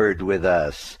Howard with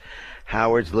us.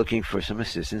 Howard's looking for some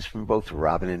assistance from both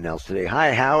Robin and Nels today.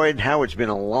 Hi, Howard. Howard's been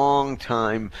a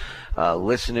long-time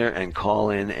listener and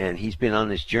call-in, and he's been on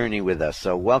this journey with us.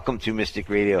 So welcome to Mystic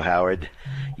Radio, Howard.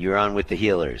 You're on with the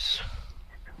healers.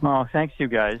 Oh, thanks, you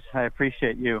guys. I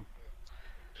appreciate you.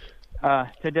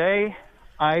 Today,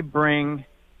 I bring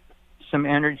some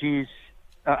energies.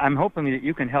 I'm hoping that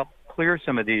you can help clear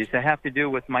some of these that have to do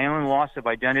with my own loss of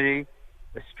identity,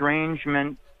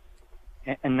 estrangement,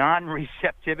 and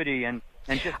non-receptivity, and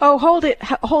just... Oh, hold it,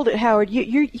 Howard.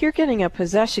 You're getting a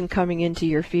possession coming into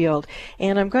your field,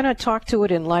 and I'm going to talk to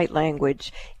it in light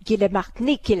language.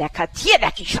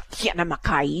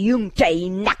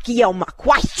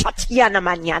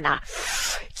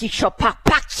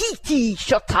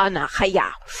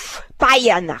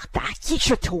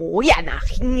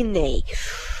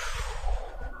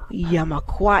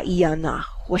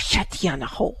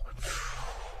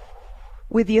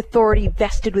 With the authority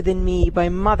vested within me by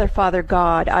Mother, Father,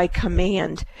 God, I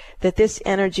command that this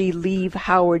energy leave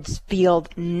Howard's field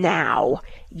now.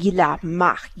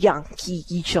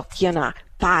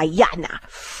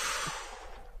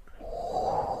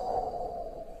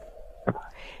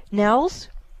 Nels?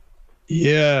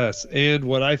 Yes, and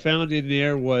what I found in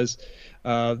there was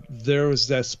there was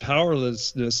this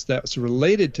powerlessness that's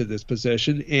related to this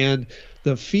possession, and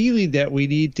the feeling that we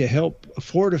need to help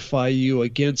fortify you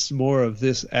against more of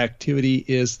this activity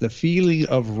is the feeling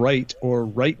of right or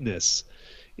rightness.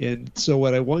 And so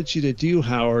what I want you to do,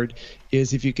 Howard,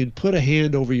 is if you can put a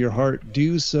hand over your heart,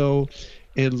 do so,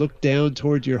 and look down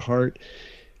toward your heart.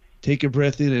 Take a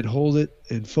breath in and hold it,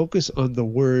 and focus on the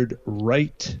word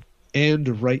right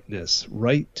and rightness.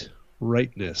 Right,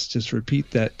 rightness. Just repeat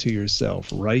that to yourself.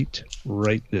 Right,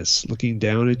 rightness. Looking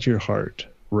down at your heart.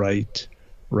 Right,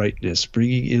 rightness.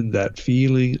 Bringing in that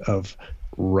feeling of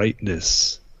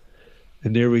rightness.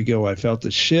 And there we go. I felt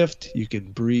a shift. You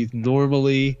can breathe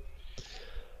normally.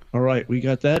 All right, we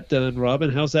got that done.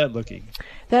 Robin, how's that looking?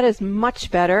 That is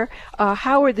much better.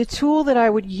 Howard, the tool that I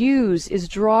would use is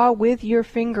draw with your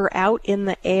finger out in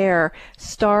the air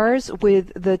stars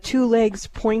with the two legs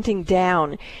pointing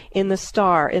down in the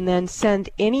star, and then send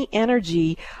any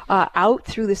energy out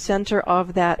through the center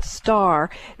of that star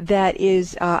that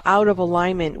is out of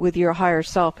alignment with your higher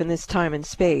self in this time and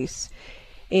space.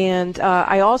 And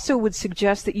I also would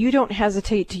suggest that you don't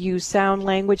hesitate to use sound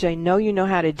language. I know you know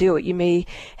how to do it. You may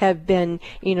have been,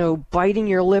 biting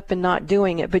your lip and not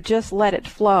doing it, but just let it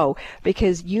flow,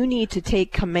 because you need to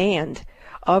take command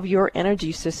of your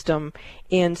energy system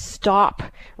and stop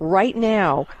right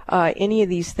now any of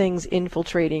these things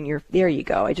infiltrating your... There you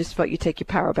go. I just felt you take your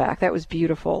power back. That was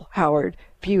beautiful, Howard.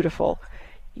 Beautiful.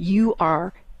 You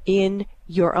are in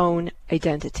your own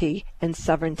identity and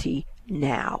sovereignty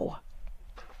now.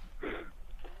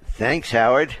 Thanks,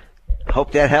 Howard.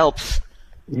 Hope that helps.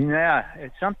 Yeah,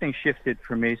 something shifted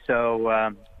for me.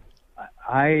 So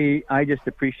I just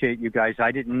appreciate you guys.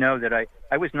 I didn't know that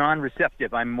I was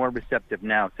non-receptive. I'm more receptive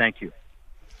now. Thank you.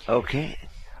 Okay.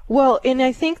 Well, and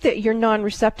I think that your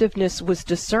non-receptiveness was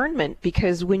discernment,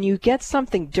 because when you get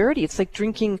something dirty, it's like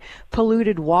drinking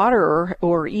polluted water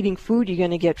or eating food you're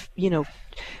going to get,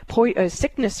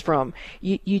 sickness from.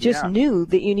 You just knew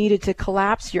that you needed to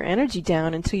collapse your energy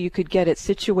down until you could get it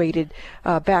situated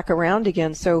back around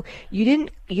again. So you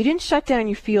didn't shut down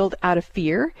your field out of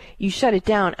fear. You shut it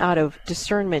down out of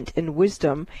discernment and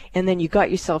wisdom, and then you got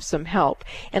yourself some help.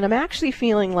 And I'm actually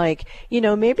feeling like,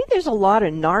 maybe there's a lot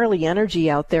of gnarly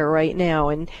energy out there right now,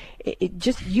 and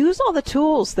just use all the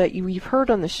tools that you've heard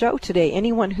on the show today,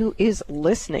 anyone who is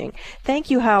listening. Thank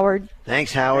you, Howard.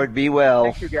 Thanks, Howard. Be well.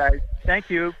 Thank you, guys. Thank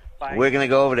you. Bye. We're going to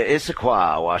go over to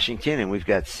Issaquah, Washington, and we've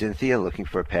got Cynthia looking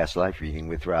for a past life reading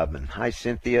with Robin. Hi,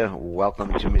 Cynthia.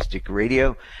 Welcome to Mystic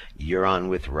Radio. You're on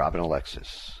with Robin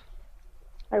Alexis.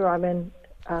 Hi, Robin.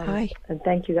 Hi. And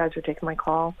thank you guys for taking my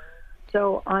call.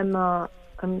 So I'm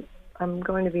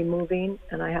going to be moving,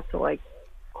 and I have to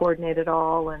coordinate it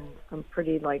all, and I'm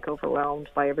pretty overwhelmed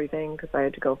by everything because I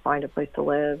had to go find a place to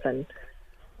live, and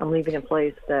I'm leaving a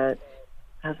place that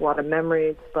has a lot of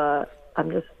memories, but I'm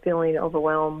just feeling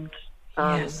overwhelmed.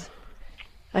 Yes,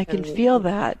 I can feel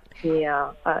that.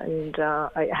 Yeah, and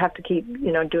I have to keep,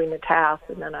 doing the task,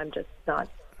 and then I'm just not.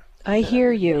 I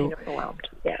hear you. Overwhelmed.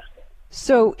 Yeah.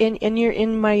 So,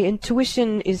 my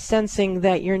intuition is sensing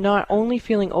that you're not only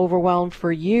feeling overwhelmed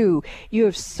for you. You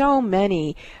have so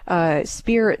many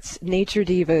spirits, nature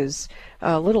divas,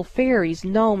 little fairies,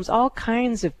 gnomes, all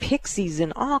kinds of pixies,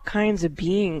 and all kinds of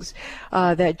beings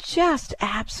that just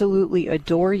absolutely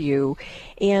adore you.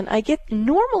 And I get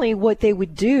normally what they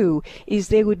would do is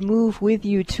they would move with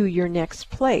you to your next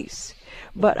place.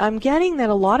 But I'm getting that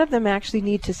a lot of them actually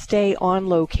need to stay on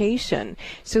location.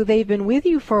 So they've been with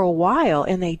you for a while,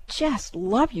 and they just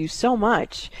love you so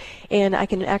much. And I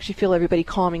can actually feel everybody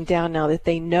calming down now that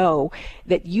they know,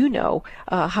 that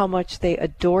how much they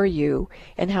adore you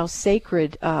and how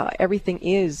sacred everything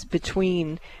is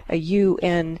between you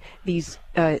and these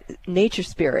nature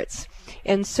spirits.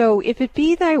 And so, if it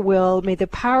be thy will, may the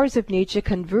powers of nature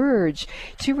converge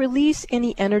to release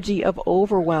any energy of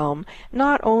overwhelm,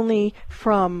 not only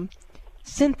from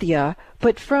Cynthia,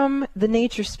 but from the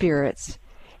nature spirits.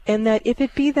 And that if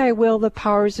it be thy will, the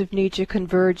powers of nature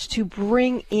converge to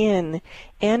bring in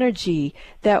energy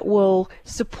that will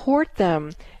support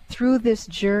them through this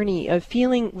journey of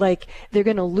feeling like they're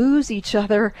going to lose each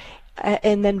other,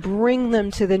 and then bring them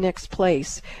to the next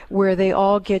place where they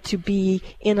all get to be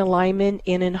in alignment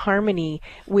and in harmony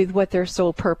with what their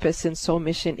soul purpose and soul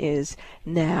mission is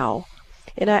now.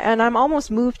 And I'm almost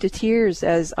moved to tears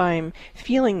as I'm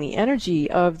feeling the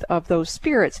energy of those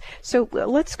spirits. So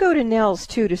let's go to Nels,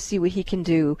 too, to see what he can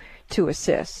do to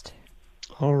assist.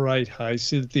 All right. Hi,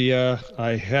 Cynthia.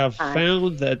 I have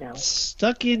found that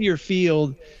stuck in your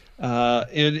field,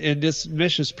 and this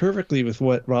meshes perfectly with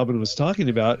what Robin was talking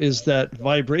about, is that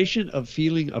vibration of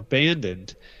feeling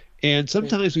abandoned. And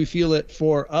sometimes we feel it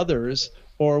for others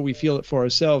or we feel it for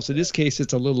ourselves. In this case,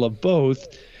 it's a little of both.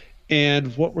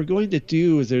 And what we're going to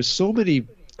do is there's so many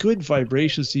good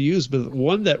vibrations to use, but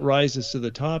one that rises to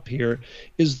the top here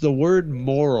is the word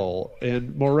moral.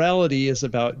 And morality is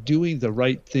about doing the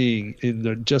right thing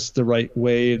in just the right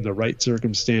way, in the right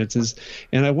circumstances.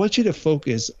 And I want you to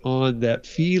focus on that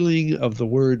feeling of the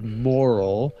word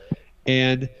moral,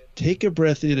 and take a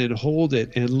breath in and hold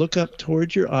it and look up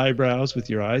towards your eyebrows with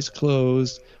your eyes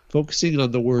closed, focusing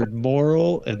on the word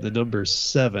moral and the number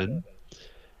 7.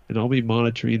 And I'll be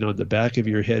monitoring on the back of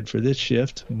your head for this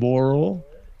shift. Moral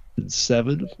and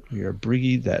 7. We are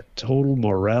bringing that total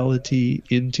morality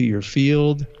into your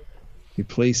field,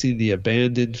 replacing the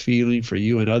abandoned feeling for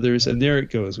you and others. And there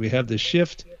it goes. We have the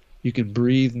shift. You can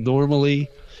breathe normally.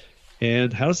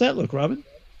 And how does that look, Robin?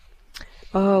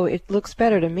 Oh, it looks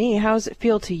better to me. How does it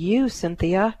feel to you,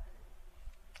 Cynthia?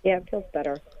 Yeah, it feels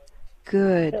better.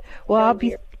 Good. Well, I'll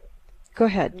be... Go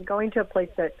ahead. I'm going to a place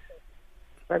that...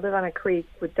 I live on a creek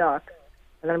with ducks,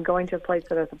 and then I'm going to a place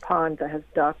that has a pond that has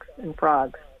ducks and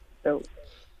frogs. So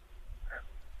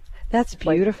that's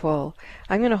beautiful.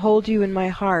 I'm going to hold you in my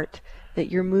heart,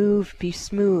 that your move be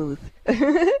smooth.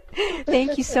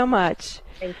 Thank you so much.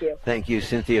 Thank you. Thank you,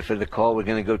 Cynthia, for the call. We're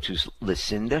going to go to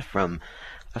Lucinda from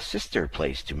a sister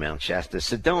place to Mount Shasta,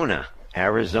 Sedona,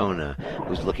 Arizona,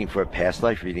 who's looking for a past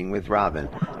life reading with Robin.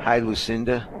 Hi,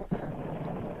 Lucinda.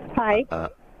 Hi.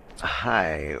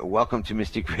 Hi. Welcome to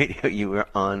Mystic Radio. You are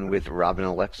on with Robin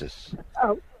Alexis.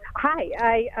 Oh,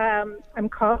 hi. I'm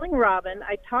calling Robin.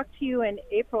 I talked to you in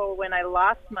April when I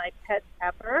lost my pet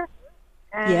Pepper,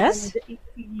 And Yes.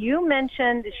 you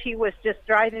mentioned she was just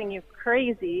driving you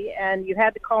crazy, and you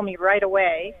had to call me right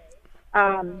away.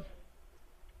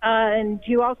 And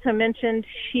you also mentioned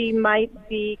she might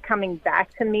be coming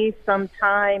back to me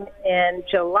sometime in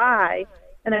July.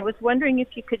 And I was wondering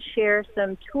if you could share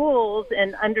some tools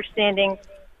in understanding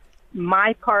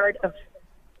my part of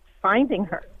finding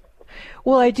her.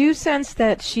 Well, I do sense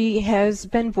that she has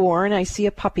been born. I see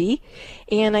a puppy.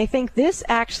 And I think this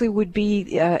actually would be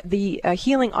the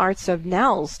healing arts of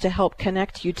Nels to help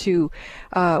connect you to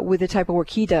with the type of work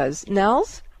he does.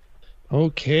 Nels?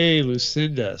 Okay,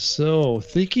 Lucinda. So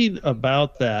thinking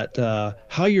about that,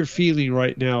 how you're feeling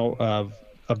right now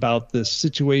about this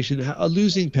situation,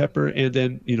 losing Pepper and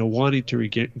then, wanting to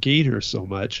regain her so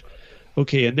much.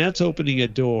 Okay, and that's opening a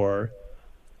door.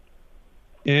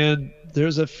 And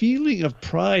there's a feeling of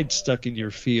pride stuck in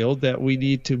your field that we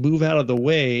need to move out of the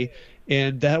way,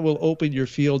 and that will open your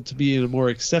field to be in a more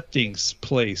accepting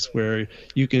place where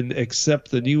you can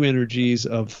accept the new energies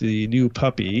of the new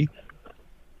puppy.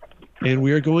 And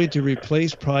we are going to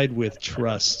replace pride with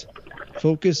trust.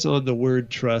 Focus on the word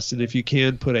trust, and if you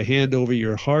can, put a hand over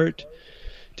your heart.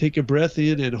 Take a breath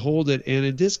in and hold it, and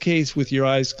in this case, with your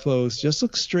eyes closed, just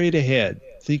look straight ahead,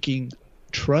 thinking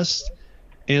trust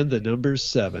and the number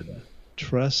 7.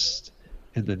 Trust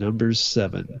and the number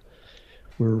 7.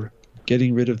 We're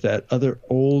getting rid of that other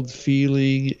old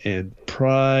feeling and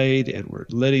pride, and we're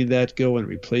letting that go and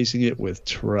replacing it with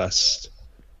trust.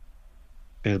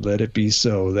 And let it be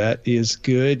so. That is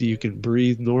good. You can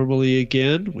breathe normally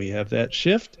again. We have that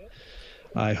shift.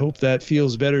 I hope that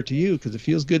feels better to you because it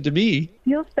feels good to me.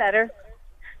 Feels better.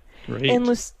 Great. And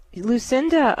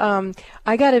Lucinda,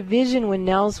 I got a vision when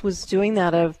Nels was doing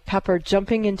that of Pepper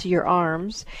jumping into your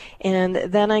arms, and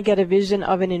then I get a vision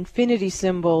of an infinity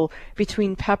symbol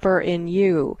between Pepper and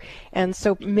you. And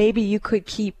so maybe you could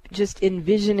keep just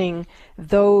envisioning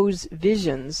those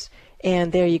visions.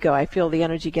 And there you go. I feel the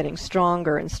energy getting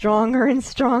stronger and stronger and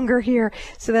stronger here.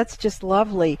 So that's just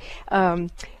lovely. I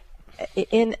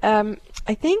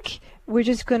think we're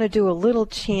just going to do a little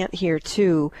chant here,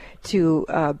 too, to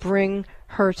bring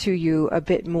her to you a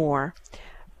bit more.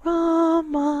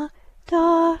 Rama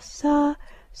dasa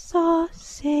sa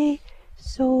se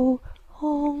so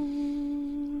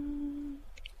hong.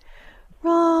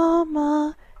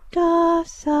 Rama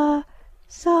dasa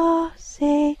sa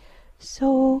se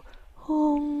so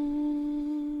hong.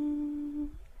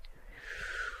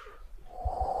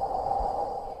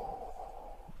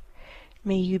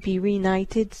 May you be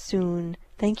reunited soon.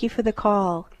 Thank you for the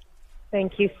call.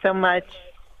 Thank you so much.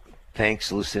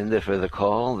 Thanks, Lucinda, for the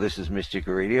call. This is Mystic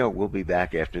Radio. We'll be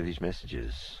back after these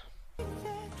messages.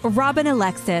 Robin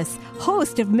Alexis,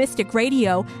 host of Mystic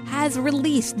Radio, has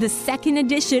released the second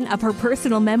edition of her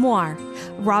personal memoir.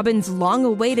 Robin's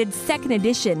long-awaited second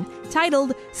edition,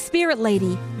 titled Spirit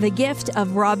Lady, The Gift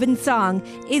of Robin Song,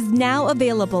 is now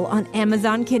available on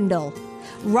Amazon Kindle.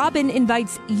 Robin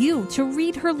invites you to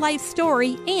read her life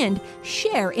story and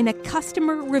share in a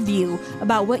customer review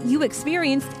about what you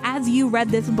experienced as you read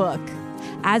this book.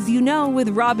 As you know, with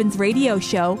Robin's radio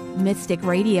show, Mystic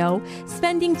Radio,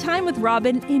 spending time with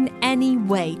Robin in any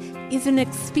way is an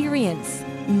experience,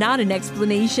 not an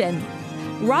explanation.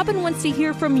 Robin wants to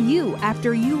hear from you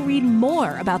after you read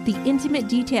more about the intimate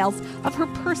details of her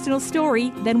personal story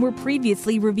than were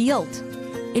previously revealed.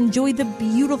 Enjoy the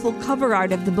beautiful cover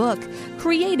art of the book,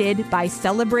 created by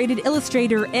celebrated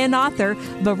illustrator and author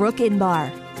Baruch Inbar.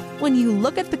 When you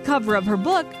look at the cover of her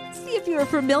book, see if you're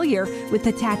familiar with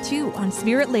the tattoo on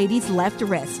Spirit Lady's left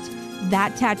wrist.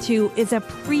 That tattoo is a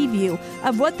preview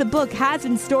of what the book has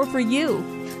in store for you.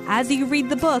 As you read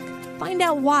the book, find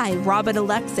out why Robin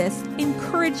Alexis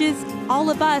encourages all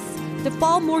of us to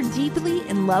fall more deeply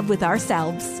in love with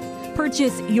ourselves.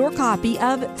 Purchase your copy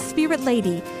of Spirit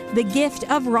Lady, The Gift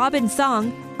of Robin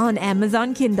Song on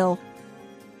Amazon Kindle.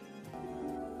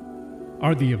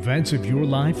 Are the events of your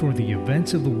life or the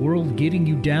events of the world getting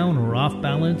you down or off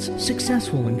balance?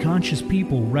 Successful and conscious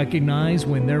people recognize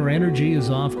when their energy is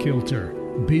off kilter.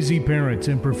 Busy parents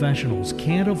and professionals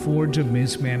can't afford to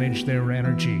mismanage their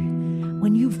energy.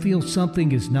 When you feel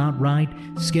something is not right,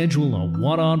 schedule a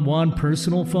one-on-one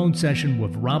personal phone session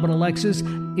with Robin Alexis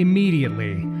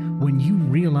immediately. When you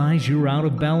realize you're out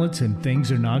of balance and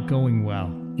things are not going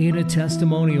well. In a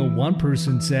testimonial, one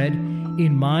person said,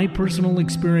 "In my personal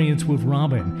experience with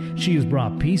Robin, she has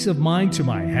brought peace of mind to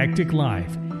my hectic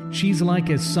life. She's like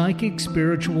a psychic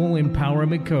spiritual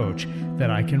empowerment coach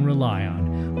that I can rely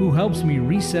on, who helps me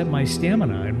reset my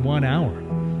stamina in 1 hour."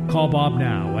 Call Bob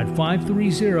now at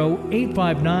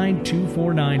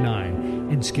 530-859-2499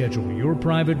 and schedule your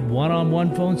private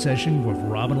one-on-one phone session with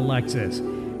Robin Alexis.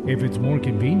 If it's more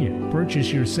convenient,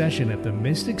 purchase your session at the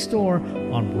Mystic Store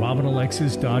on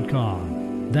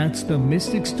RobinAlexis.com. That's the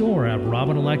Mystic Store at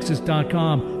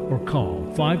RobinAlexis.com or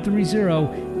call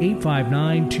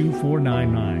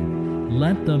 530-859-2499.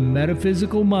 Let the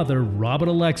metaphysical mother, Robin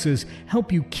Alexis,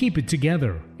 help you keep it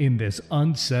together in this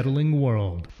unsettling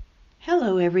world.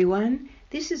 Hello, everyone.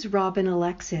 This is Robin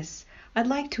Alexis. I'd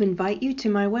like to invite you to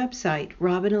my website,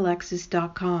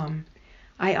 RobinAlexis.com.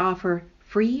 I offer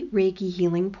free Reiki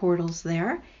healing portals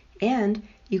there, and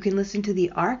you can listen to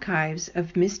the archives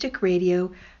of Mystic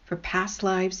Radio for past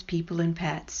lives, people, and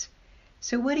pets.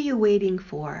 So what are you waiting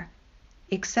for?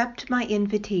 Accept my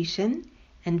invitation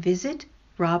and visit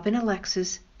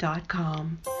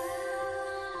RobinAlexis.com.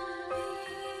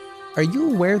 Are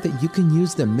you aware that you can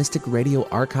use the Mystic Radio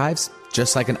archives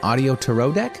just like an audio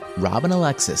tarot deck? Robin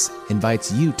Alexis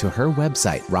invites you to her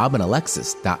website,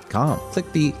 RobinAlexis.com. Click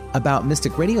the About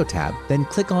Mystic Radio tab, then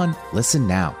click on Listen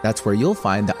Now. That's where you'll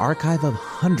find the archive of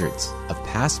hundreds of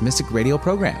past Mystic Radio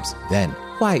programs. Then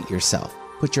quiet yourself.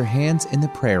 Put your hands in the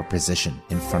prayer position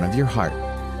in front of your heart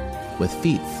with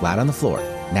feet flat on the floor.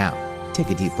 Now, take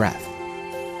a deep breath.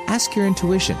 Ask your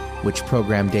intuition which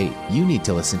program date you need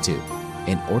to listen to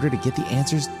in order to get the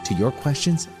answers to your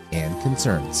questions and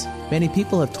concerns. Many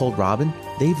people have told Robin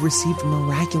they've received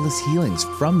miraculous healings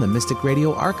from the Mystic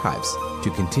Radio archives.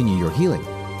 To continue your healing,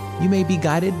 you may be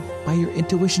guided by your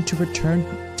intuition to return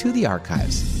to the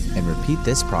archives and repeat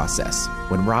this process.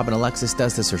 When Robin Alexis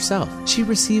does this herself, she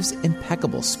receives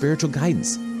impeccable spiritual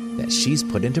guidance that she's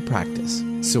put into practice.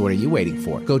 So what are you waiting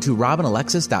for? Go to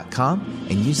RobinAlexis.com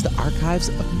and use the archives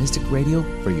of Mystic Radio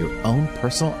for your own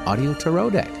personal audio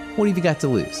tarot deck. What have you got to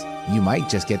lose? You might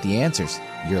just get the answers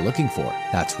you're looking for.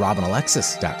 That's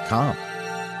RobinAlexis.com.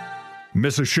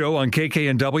 Miss a show on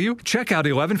KKNW? Check out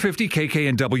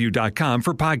 1150kknw.com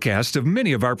for podcasts of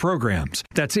many of our programs.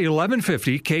 That's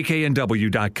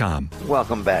 1150kknw.com.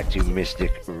 Welcome back to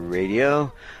Mystic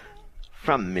Radio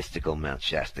from mystical Mount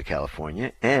Shasta,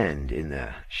 California, and in the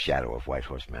shadow of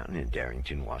Whitehorse Mountain in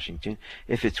Darrington, Washington.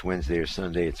 If it's Wednesday or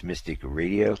Sunday, it's Mystic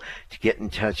Radio. To get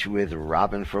in touch with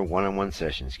Robin for one-on-one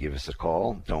sessions, give us a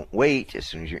call. Don't wait. As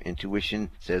soon as your intuition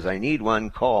says, I need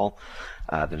one, call.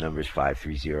 The number is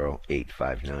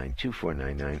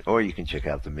 530-859-2499, or you can check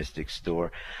out the Mystic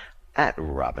Store at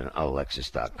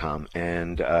RobinAlexis.com.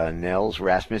 And Nels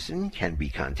Rasmussen can be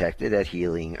contacted at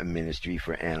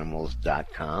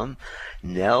HealingMinistryForAnimals.com.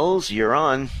 Nels, you're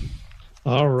on.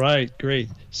 All right, great.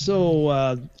 So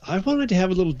I wanted to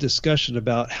have a little discussion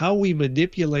about how we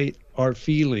manipulate our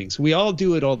feelings. We all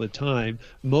do it all the time,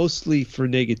 mostly for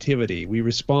negativity. We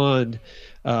respond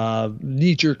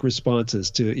knee-jerk responses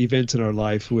to events in our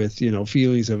life with,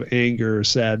 feelings of anger, or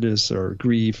sadness, or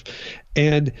grief.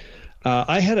 And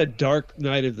I had a dark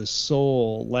night of the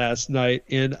soul last night,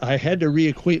 and I had to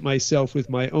reacquaint myself with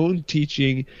my own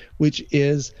teaching, which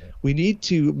is we need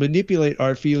to manipulate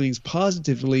our feelings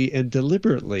positively and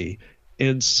deliberately.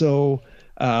 And so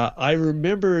I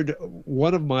remembered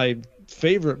one of my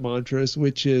favorite mantras,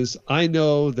 which is, I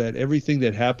know that everything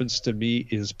that happens to me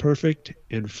is perfect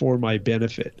and for my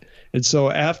benefit. And so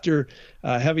after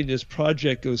having this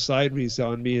project go sideways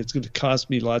on me, it's going to cost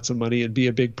me lots of money and be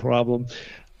a big problem.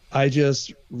 I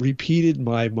just repeated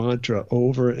my mantra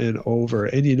over and over.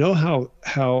 And you know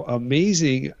how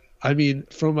amazing, I mean,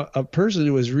 from a person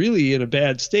who was really in a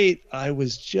bad state, I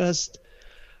was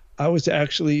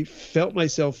actually felt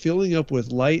myself filling up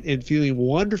with light and feeling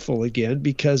wonderful again,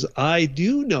 because I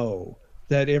do know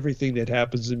that everything that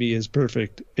happens to me is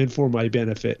perfect and for my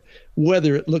benefit.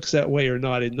 Whether it looks that way or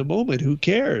not in the moment, who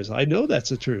cares? I know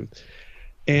that's the truth.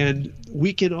 And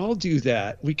we can all do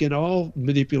that. We can all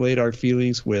manipulate our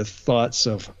feelings with thoughts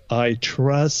of, I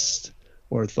trust,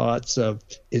 or thoughts of,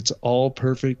 it's all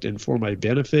perfect and for my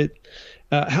benefit.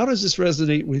 How does this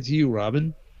resonate with you,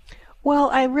 Robin?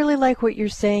 Well, I really like what you're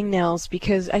saying, Nels,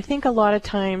 because I think a lot of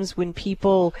times when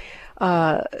people,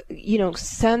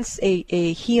 sense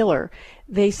a healer,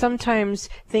 they sometimes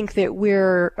think that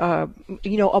we're,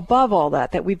 above all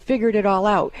that we've figured it all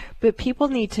out. But people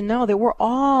need to know that we're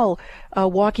all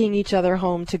walking each other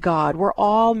home to God. We're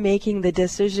all making the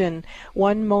decision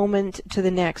one moment to the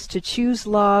next to choose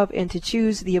love and to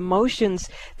choose the emotions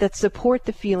that support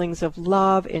the feelings of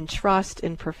love and trust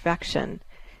and perfection.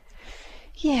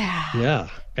 Yeah,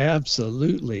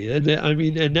 absolutely. And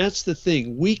and that's the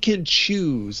thing. We can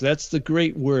choose. That's the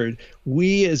great word.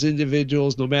 We as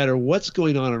individuals, no matter what's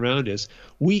going on around us,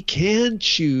 we can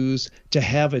choose to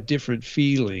have a different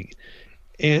feeling.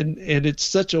 And it's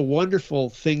such a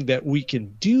wonderful thing that we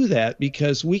can do that,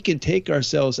 because we can take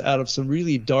ourselves out of some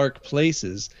really dark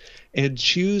places and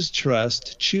choose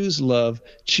trust, choose love,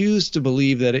 choose to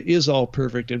believe that it is all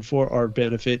perfect and for our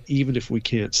benefit, even if we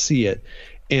can't see it.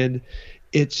 And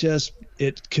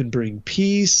it can bring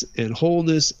peace and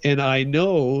wholeness. And I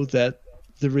know that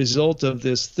the result of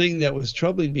this thing that was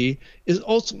troubling me is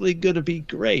ultimately going to be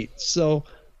great. So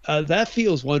that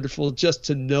feels wonderful just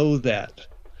to know that.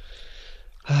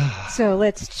 So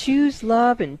let's choose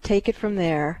love and take it from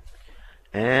there.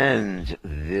 And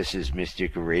this is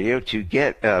Mystic Radio. To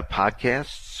get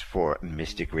podcasts for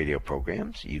Mystic Radio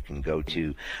programs, you can go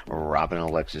to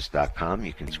RobinAlexis.com.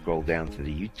 You can scroll down to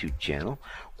the YouTube channel,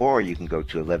 or you can go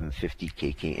to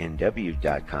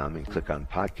 1150kknw.com and click on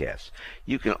podcasts.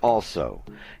 You can also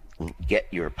get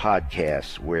your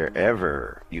podcasts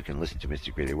wherever you can listen to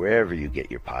Mystic Radio, wherever you get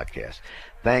your podcasts.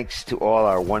 Thanks to all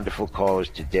our wonderful callers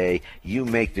today. You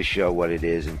make the show what it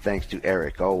is, and thanks to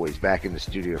Eric, always back in the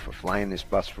studio, for flying this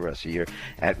bus for us here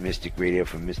at Mystic Radio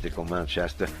from mystical Mount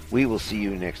Shasta. We will see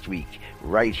you next week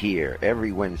right here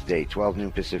every Wednesday, 12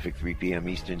 noon Pacific, 3 p.m.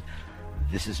 Eastern.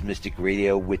 This is Mystic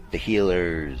Radio with the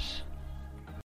Healers.